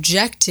main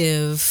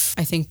objective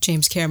I think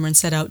James Cameron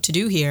set out to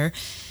do here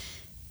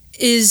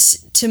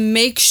is to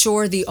make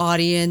sure the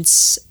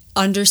audience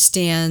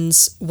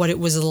understands what it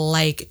was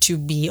like to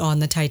be on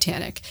the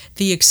Titanic,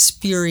 the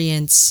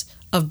experience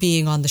of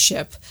being on the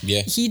ship.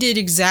 Yeah. He did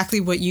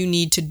exactly what you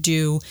need to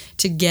do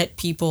to get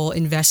people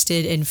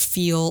invested and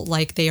feel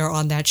like they are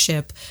on that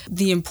ship.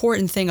 The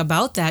important thing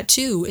about that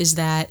too is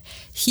that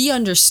he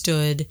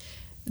understood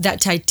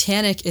that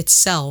Titanic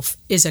itself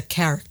is a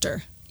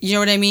character. You know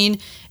what I mean?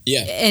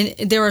 Yeah.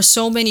 And there are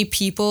so many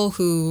people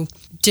who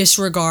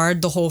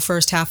disregard the whole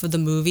first half of the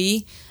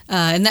movie.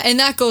 And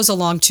that goes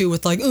along too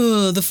with like,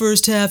 the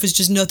first half is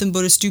just nothing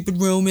but a stupid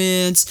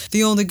romance.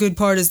 The only good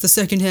part is the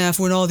second half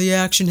when all the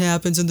action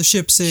happens and the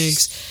ship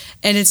sinks.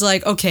 And it's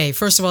like, okay,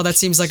 first of all, that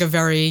seems like a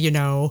very,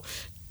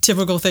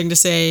 typical thing to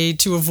say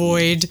to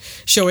avoid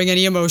showing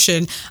any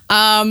emotion.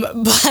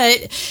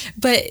 But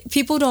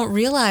people don't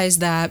realize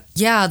that,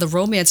 yeah, the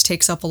romance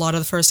takes up a lot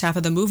of the first half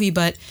of the movie,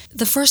 but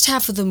the first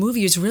half of the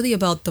movie is really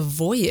about the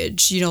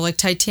voyage. You know, like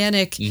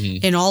Titanic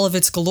in all of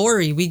its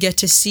glory, we get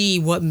to see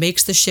what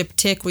makes the ship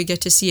tick. We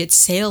get to see it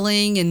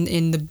sailing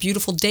in the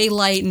beautiful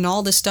daylight and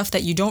all this stuff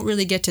that you don't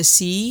really get to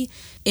see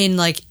in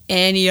like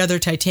any other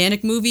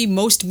Titanic movie.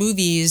 Most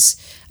movies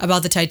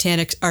about the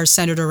Titanic are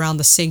centered around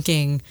the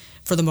sinking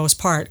for the most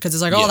part, because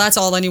it's like, oh, that's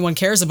all anyone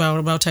cares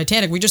about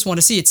Titanic. We just want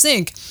to see it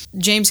sink.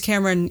 James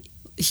Cameron,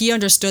 he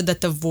understood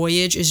that the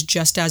voyage is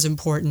just as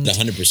important.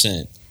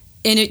 100%.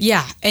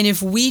 And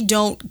if we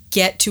don't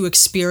get to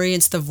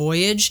experience the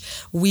voyage,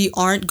 we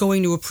aren't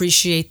going to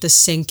appreciate the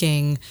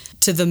sinking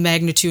to the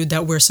magnitude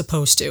that we're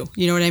supposed to.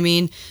 You know what I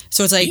mean?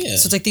 So it's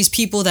like these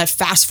people that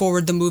fast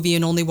forward the movie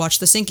and only watch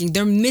the sinking,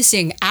 they're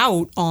missing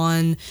out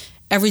on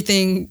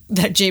everything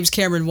that James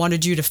Cameron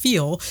wanted you to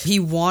feel. He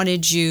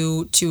wanted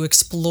you to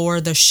explore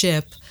the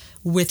ship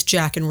with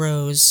Jack and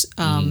Rose.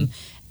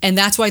 And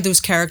that's why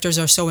those characters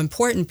are so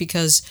important,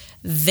 because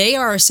they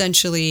are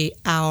essentially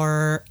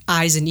our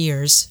eyes and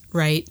ears,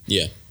 right?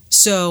 Yeah.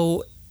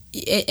 So,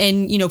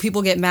 and, you know,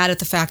 people get mad at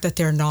the fact that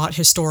they're not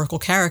historical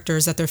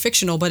characters, that they're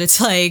fictional, but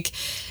it's like,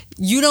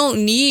 you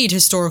don't need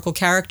historical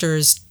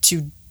characters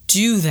to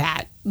do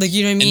that. Like,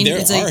 you know what I mean?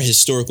 And there are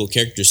historical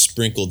characters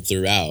sprinkled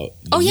throughout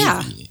the movie.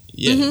 Yeah.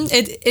 Yeah. Mm-hmm.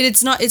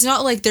 It's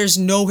not like there's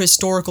no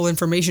historical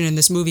information in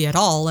this movie at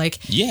all. Like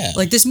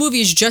this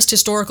movie is just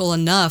historical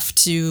enough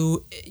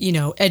to, you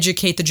know,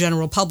 educate the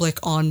general public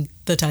on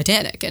the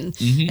Titanic and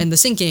the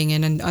sinking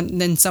and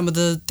then some of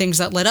the things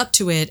that led up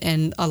to it,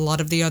 and a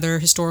lot of the other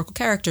historical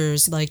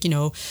characters, like, you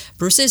know,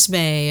 Bruce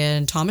Ismay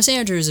and Thomas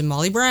Andrews and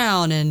Molly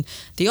Brown and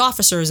the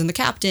officers and the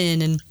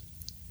captain, and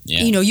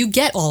you know, you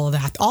get all of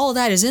that. All of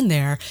that is in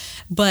there,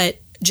 but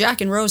Jack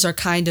and Rose are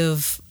kind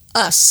of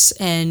us,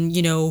 and,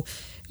 you know,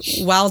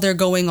 while they're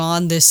going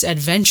on this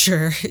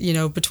adventure, you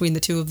know, between the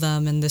two of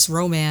them and this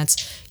romance,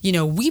 you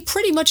know, we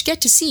pretty much get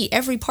to see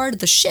every part of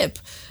the ship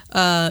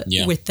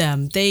with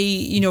them. They,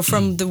 you know,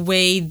 from the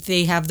way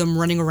they have them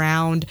running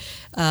around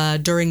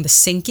during the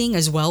sinking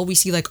as well, we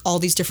see like all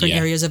these different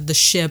areas of the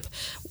ship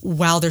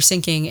while they're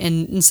sinking.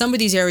 And in some of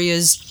these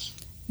areas,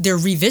 they're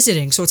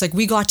revisiting. So it's like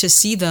we got to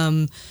see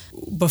them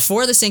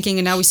before the sinking,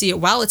 and now we see it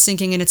while it's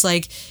sinking, and it's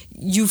like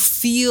you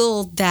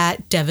feel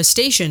that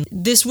devastation.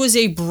 This was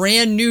a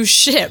brand new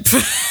ship.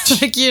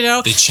 Like, you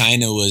know, the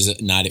China was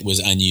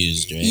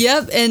unused, right?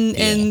 Yep.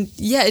 And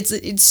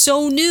it's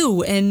so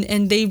new,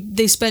 and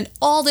they spent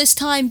all this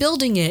time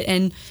building it,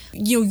 and,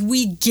 you know,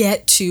 we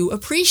get to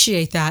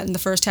appreciate that in the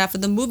first half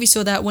of the movie,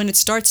 so that when it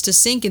starts to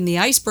sink and the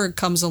iceberg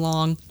comes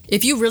along,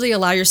 if you really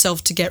allow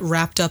yourself to get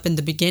wrapped up in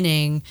the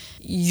beginning,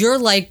 you're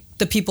like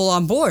the people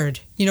on board.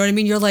 You know what I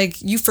mean? You're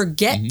like, you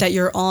forget that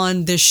you're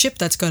on this ship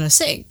that's going to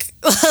sink.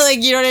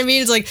 Like, you know what I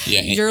mean? It's like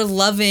you're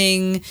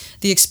loving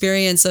the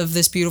experience of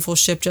this beautiful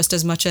ship just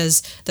as much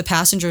as the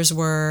passengers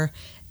were.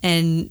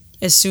 And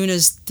as soon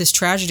as this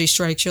tragedy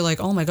strikes, you're like,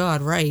 oh my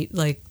God, right.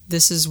 Like,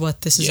 this is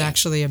what this is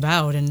actually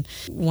about. And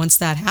once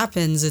that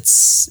happens,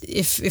 it's,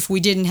 if we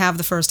didn't have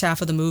the first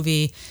half of the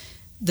movie,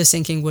 the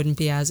sinking wouldn't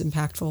be as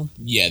impactful.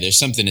 Yeah, there's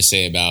something to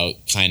say about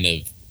kind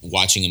of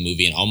watching a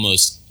movie and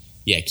almost,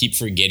 keep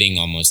forgetting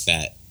almost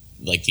that,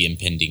 like, the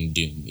impending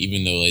doom,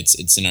 even though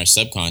it's in our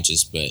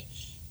subconscious, but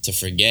to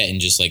forget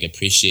and just, like,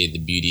 appreciate the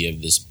beauty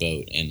of this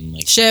boat and,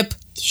 like... Ship.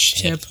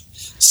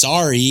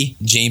 Sorry,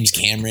 James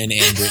Cameron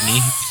and Brittany.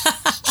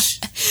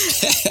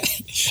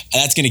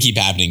 That's going to keep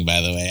happening,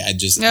 by the way. I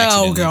just...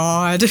 Oh,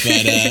 God. But,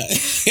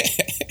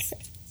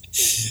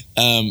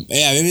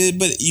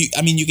 but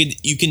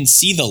you can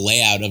see the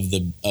layout of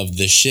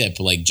the ship,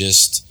 like,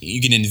 just...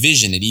 You can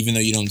envision it, even though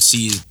you don't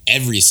see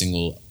every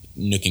single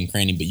nook and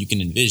cranny, but you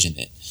can envision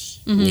it,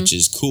 which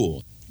is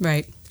cool.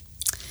 Right.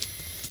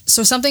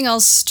 So something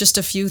else, just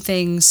a few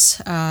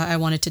things I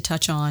wanted to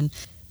touch on.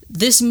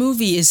 This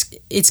movie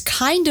it's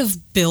kind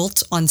of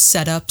built on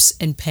setups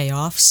and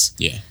payoffs.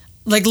 Yeah.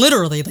 Like,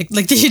 literally,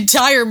 like the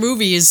entire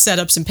movie is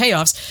setups and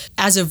payoffs.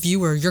 As a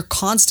viewer, you're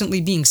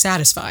constantly being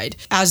satisfied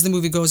as the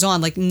movie goes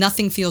on. Like,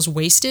 nothing feels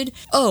wasted.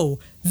 Oh,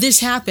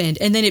 this happened,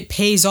 and then it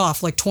pays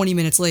off like 20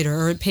 minutes later,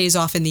 or it pays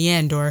off in the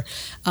end, or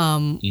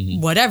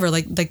whatever.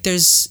 Like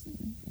there's...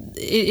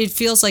 It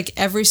feels like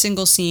every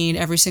single scene,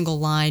 every single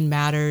line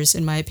matters,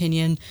 in my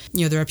opinion.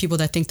 You know, there are people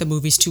that think the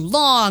movie's too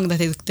long,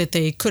 that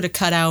they could have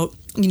cut out,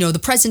 you know, the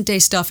present day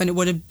stuff and it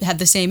would have had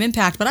the same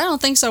impact, but I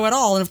don't think so at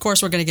all. And of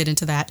course, we're going to get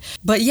into that.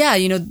 But yeah,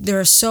 you know, there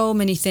are so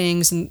many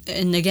things.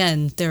 And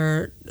again, there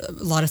are a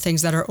lot of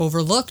things that are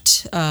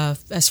overlooked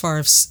as far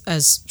as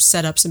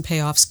setups and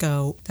payoffs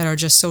go, that are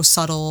just so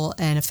subtle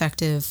and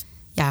effective.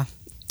 Yeah,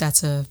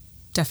 that's a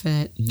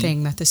definite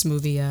thing that this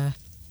movie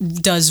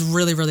does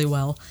really, really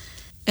well.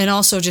 And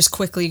also, just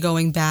quickly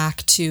going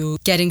back to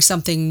getting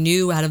something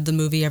new out of the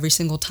movie every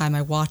single time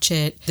I watch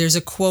it. There's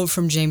a quote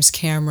from James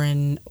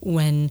Cameron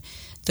when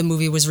the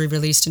movie was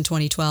re-released in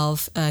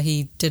 2012.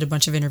 He did a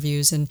bunch of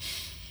interviews, and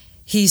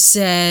He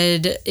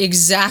said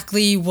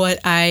exactly what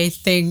I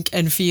think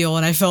and feel,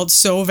 and I felt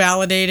so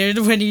validated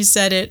when he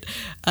said it.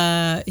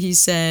 He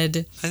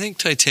said, I think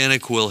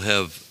Titanic will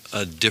have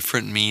a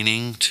different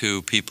meaning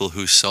to people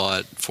who saw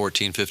it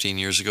 14, 15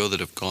 years ago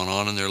that have gone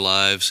on in their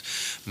lives,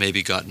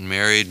 maybe gotten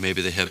married,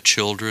 maybe they have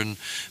children,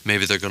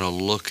 maybe they're going to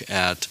look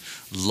at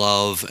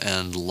love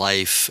and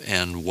life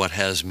and what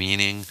has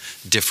meaning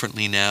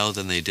differently now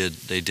than they did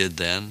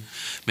then.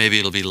 Maybe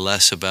it'll be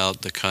less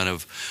about the kind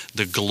of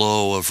the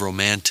glow of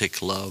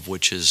romantic love,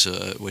 which is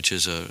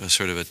a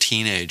sort of a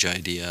teenage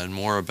idea, and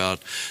more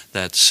about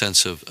that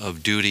sense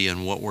of duty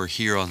and what we're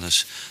here on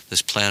this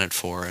planet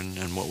for,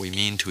 and what we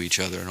mean to each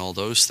other, and all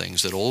those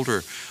things that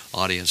older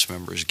audience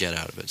members get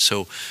out of it.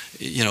 So,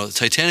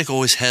 Titanic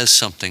always has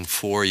something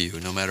for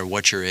you, no matter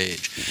what your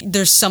age.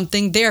 There's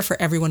something there for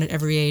everyone at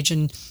every age,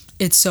 and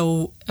it's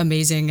so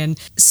amazing. And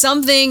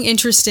something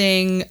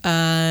interesting,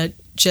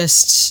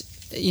 just,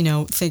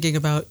 thinking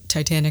about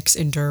Titanic's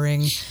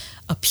enduring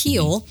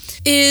appeal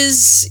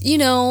is,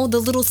 the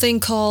little thing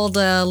called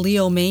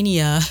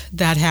Leomania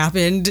that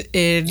happened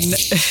in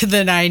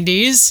the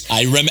 90s.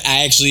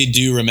 I actually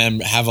do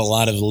have a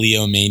lot of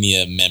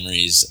Leomania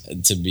memories,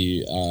 to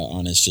be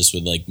honest, just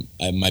with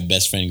my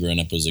best friend growing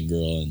up was a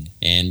girl,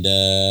 and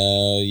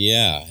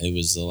yeah, it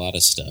was a lot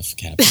of stuff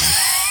happening.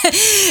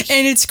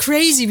 And it's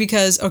crazy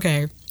because,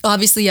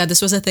 obviously,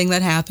 this was a thing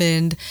that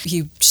happened.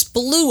 He just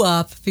blew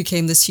up,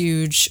 became this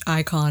huge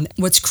icon.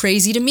 What's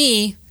crazy to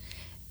me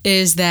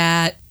is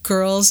that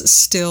girls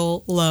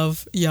still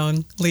love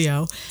young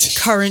Leo,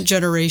 current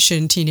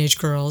generation teenage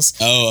girls.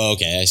 Oh,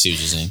 okay. I see what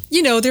you're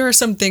saying. There are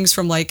some things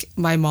from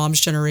my mom's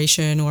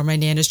generation or my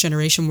Nana's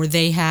generation where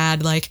they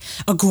had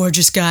a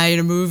gorgeous guy in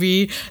a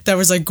movie that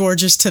was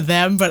gorgeous to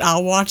them, but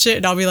I'll watch it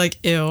and I'll be like,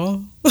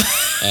 ew.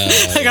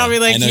 I'll be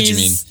like, I know what you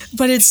mean.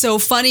 But it's so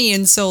funny,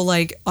 and so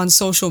on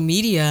social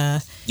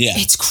media,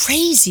 it's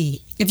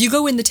crazy. If you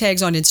go in the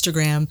tags on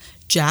Instagram,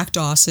 Jack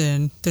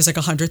Dawson, there's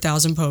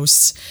 100,000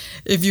 posts.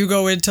 If you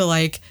go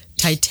into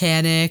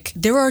Titanic,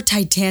 there are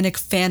Titanic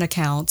fan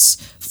accounts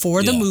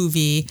for the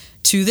movie.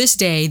 To this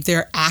day,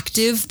 they're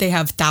active. They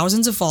have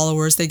thousands of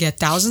followers. They get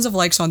thousands of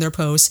likes on their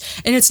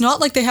posts. And it's not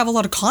like they have a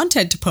lot of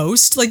content to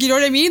post. You know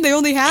what I mean? They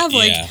only have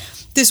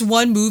this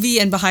one movie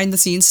and behind the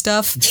scenes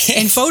stuff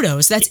and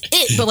photos. That's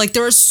it. But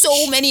there are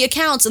so many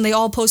accounts and they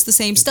all post the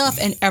same stuff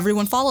and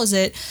everyone follows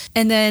it.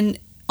 And then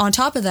on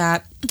top of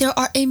that, there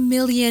are a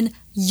million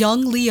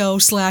young Leo /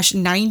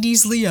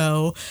 90s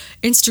Leo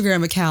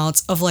Instagram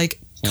accounts of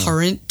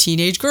current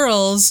teenage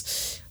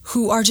girls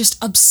who are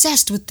just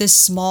obsessed with this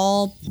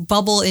small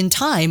bubble in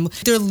time.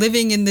 They're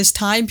living in this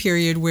time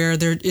period where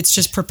it's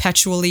just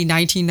perpetually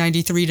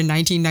 1993 to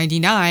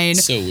 1999.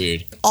 So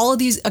weird. All of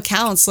these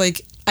accounts,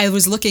 I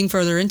was looking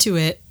further into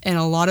it, and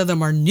a lot of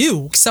them are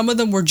new. Some of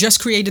them were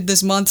just created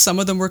this month. Some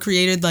of them were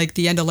created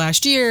the end of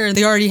last year.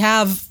 They already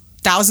have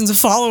thousands of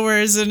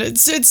followers, and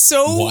it's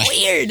so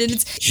weird. And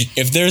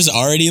if there's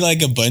already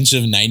a bunch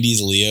of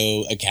 90s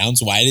Leo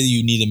accounts, why do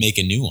you need to make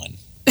a new one?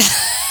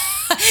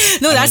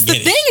 No, that's the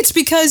thing. It's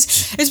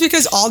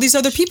because all these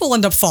other people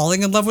end up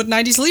falling in love with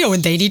 90s Leo,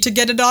 and they need to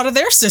get it out of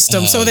their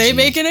system, so they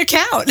make an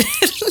account.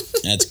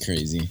 That's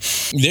crazy.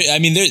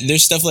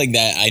 There's stuff like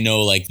that. I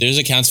know, there's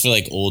accounts for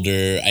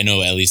older. I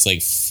know at least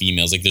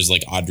females. There's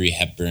Audrey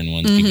Hepburn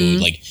ones.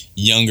 People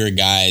younger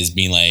guys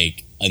being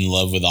in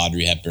love with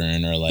Audrey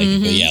Hepburn or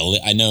but yeah,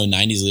 I know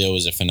 90s Leo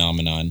is a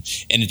phenomenon,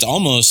 and it's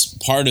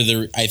almost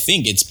I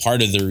think it's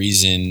part of the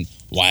reason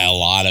why a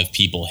lot of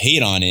people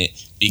hate on it,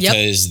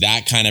 because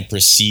that kind of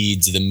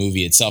precedes the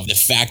movie itself. The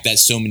fact that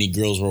so many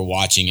girls were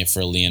watching it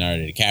for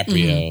Leonardo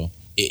DiCaprio,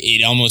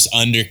 it almost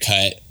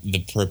undercut the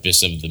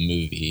purpose of the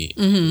movie,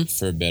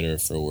 for better or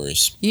for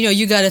worse.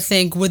 You got to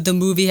think, would the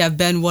movie have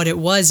been what it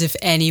was if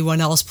anyone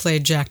else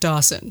played Jack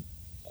Dawson?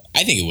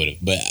 I think it would have,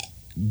 but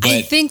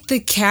I think the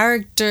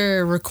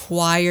character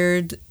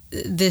required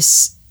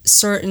this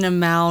certain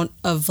amount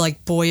of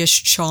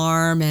boyish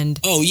charm and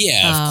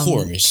of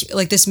course,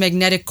 this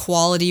magnetic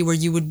quality where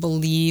you would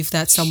believe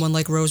that someone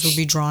like Rose would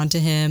be drawn to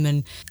him.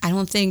 And I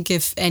don't think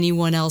if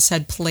anyone else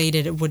had played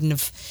it, it wouldn't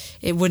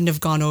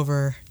have gone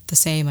over the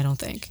same, I don't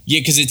think.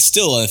 Yeah, because it's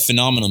still a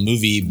phenomenal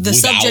movie. The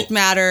subject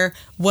matter,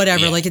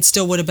 whatever, it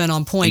still would have been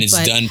on point. And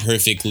it's done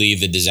perfectly.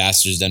 The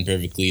disaster is done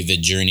perfectly. The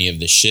journey of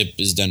the ship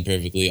is done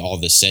perfectly. All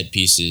the set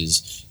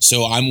pieces.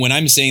 So when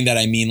I'm saying that,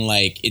 I mean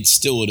it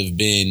still would have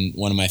been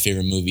one of my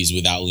favorite movies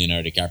without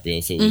Leonardo DiCaprio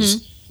if it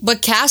was.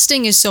 But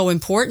casting is so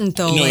important,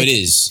 though. No, it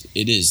is.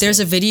 It is.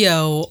 There's a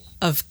video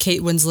of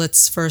Kate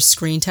Winslet's first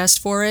screen test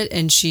for it,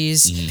 and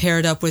she's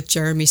paired up with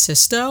Jeremy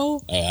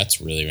Sisto. Oh,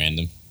 that's really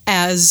random.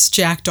 As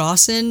Jack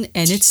Dawson,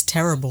 and it's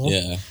terrible.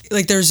 Yeah.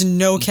 There's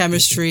no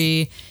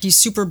chemistry. He's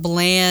super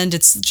bland.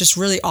 It's just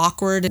really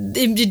awkward.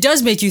 It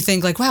does make you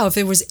think wow, if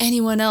it was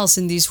anyone else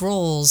in these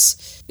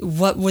roles,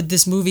 what would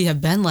this movie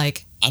have been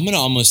like? I'm going to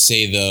almost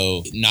say,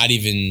 though, not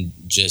even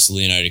just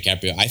Leonardo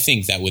DiCaprio. I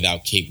think that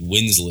without Kate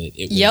Winslet,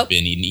 it would have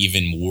been an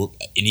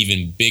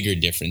even bigger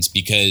difference,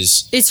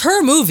 because it's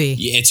her movie.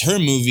 Yeah, it's her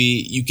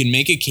movie. You can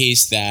make a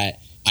case that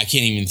I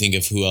can't even think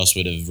of who else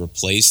would have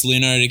replaced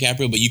Leonardo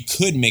DiCaprio, but you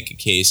could make a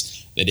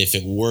case that if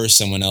it were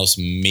someone else,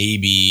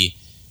 maybe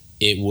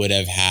it would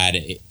have had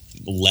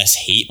less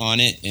hate on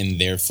it, and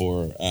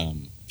therefore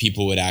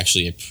people would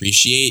actually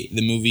appreciate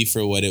the movie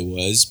for what it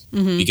was.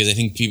 Mm-hmm. Because I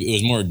think it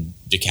was more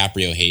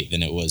DiCaprio hate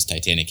than it was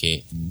Titanic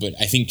hate. But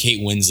I think Kate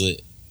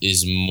Winslet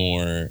is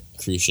more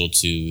crucial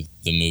to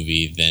the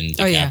movie than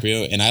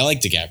DiCaprio. Oh, yeah. And I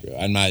like DiCaprio.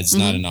 It's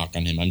not a knock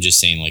on him. I'm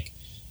just saying, like,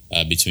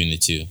 between the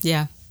two.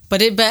 Yeah.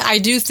 But I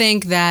do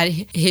think that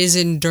his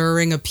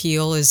enduring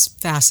appeal is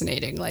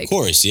fascinating. Like, of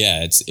course,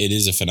 yeah, it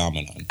is a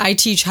phenomenon. I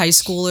teach high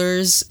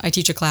schoolers. I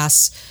teach a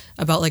class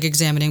about like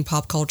examining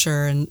pop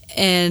culture,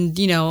 and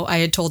you know, I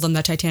had told them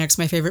that Titanic's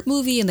my favorite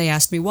movie, and they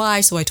asked me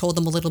why, so I told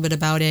them a little bit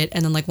about it,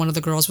 and then like one of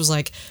the girls was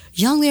like,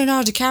 "Young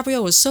Leonardo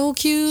DiCaprio was so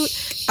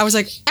cute." I was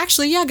like,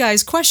 "Actually, yeah,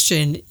 guys,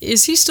 question,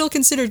 is he still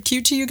considered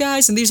cute to you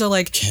guys?" And these are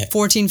like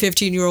 14,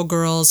 15-year-old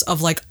girls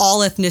of like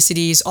all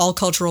ethnicities, all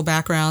cultural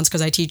backgrounds,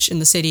 because I teach in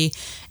the city.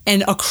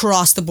 And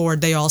across the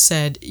board, they all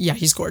said, "Yeah,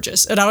 he's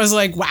gorgeous." And I was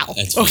like, "Wow,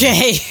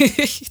 okay."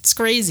 It's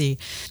crazy.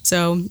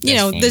 So, you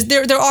know,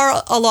 there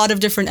are a lot of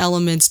different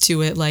elements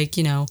to it, like,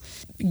 you know,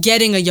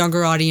 getting a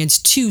younger audience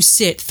to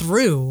sit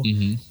through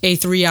a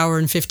 3-hour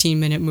and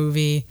 15-minute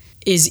movie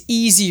is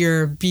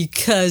easier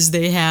because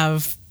they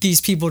have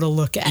these people to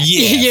look at,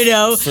 you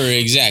know?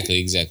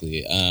 Exactly.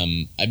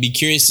 I'd be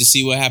curious to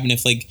see what happened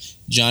if, like,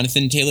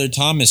 Jonathan Taylor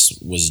Thomas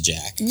was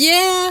Jack.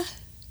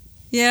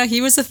 Yeah,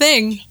 he was a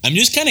thing. I'm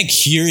just kind of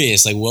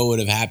curious, like, what would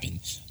have happened.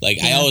 Like,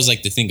 I always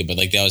like to think about,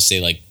 like, they always say,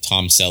 like,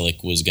 Tom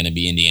Selleck was going to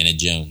be Indiana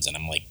Jones, and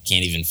I'm like,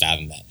 can't even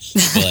fathom that.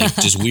 But, like,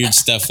 just weird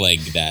stuff like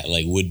that,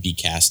 like, would-be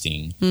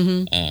casting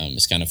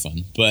is kind of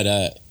fun.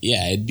 But,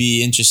 yeah, it'd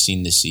be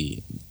interesting to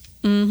see.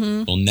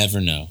 Mm-hmm. We'll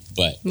never know,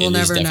 but it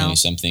is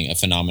definitely a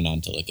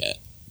phenomenon to look at.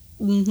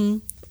 Mm-hmm.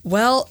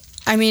 Well,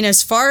 I mean,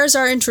 as far as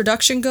our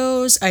introduction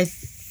goes, I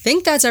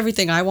think that's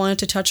everything I wanted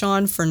to touch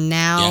on for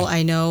now. Yeah.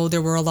 I know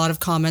there were a lot of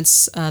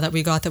comments that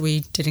we got that we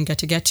didn't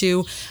get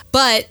to,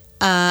 but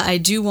I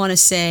do want to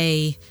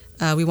say,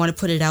 we want to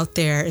put it out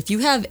there. If you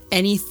have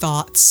any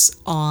thoughts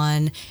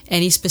on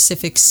any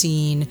specific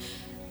scene,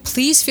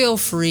 please feel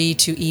free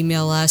to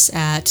email us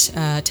at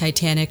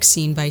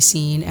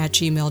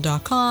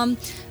titanicscenebyscene@gmail.com.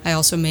 I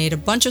also made a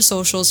bunch of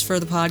socials for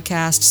the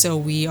podcast, so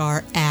we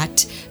are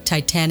at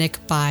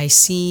Titanic by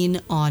Scene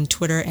on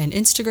Twitter and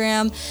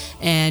Instagram,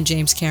 and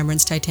James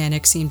Cameron's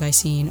Titanic Scene by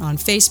Scene on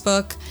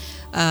Facebook.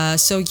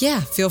 So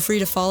yeah, feel free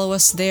to follow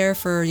us there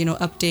for, you know,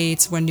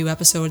 updates when new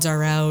episodes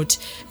are out.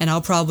 And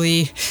I'm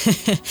probably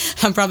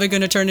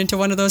going to turn into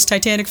one of those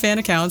Titanic fan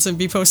accounts and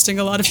be posting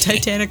a lot of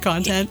Titanic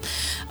content.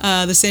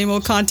 The same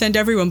old content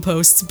everyone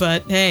posts,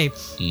 but hey,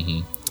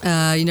 you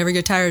never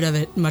get tired of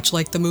it, much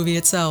like the movie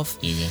itself.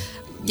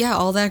 Yeah,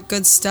 all that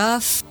good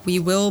stuff. We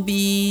will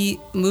be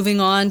moving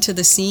on to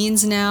the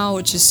scenes now,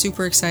 which is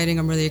super exciting.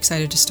 I'm really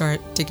excited to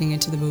start digging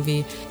into the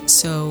movie.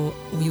 So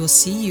we will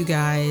see you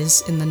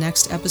guys in the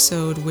next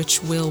episode,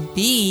 which will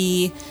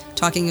be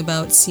talking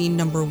about scene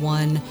number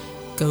 1,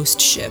 Ghost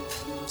Ship.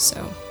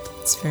 So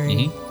it's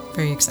very,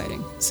 very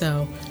exciting.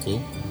 So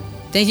cool.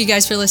 Thank you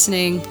guys for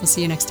listening. We'll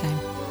see you next time.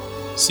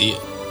 See ya.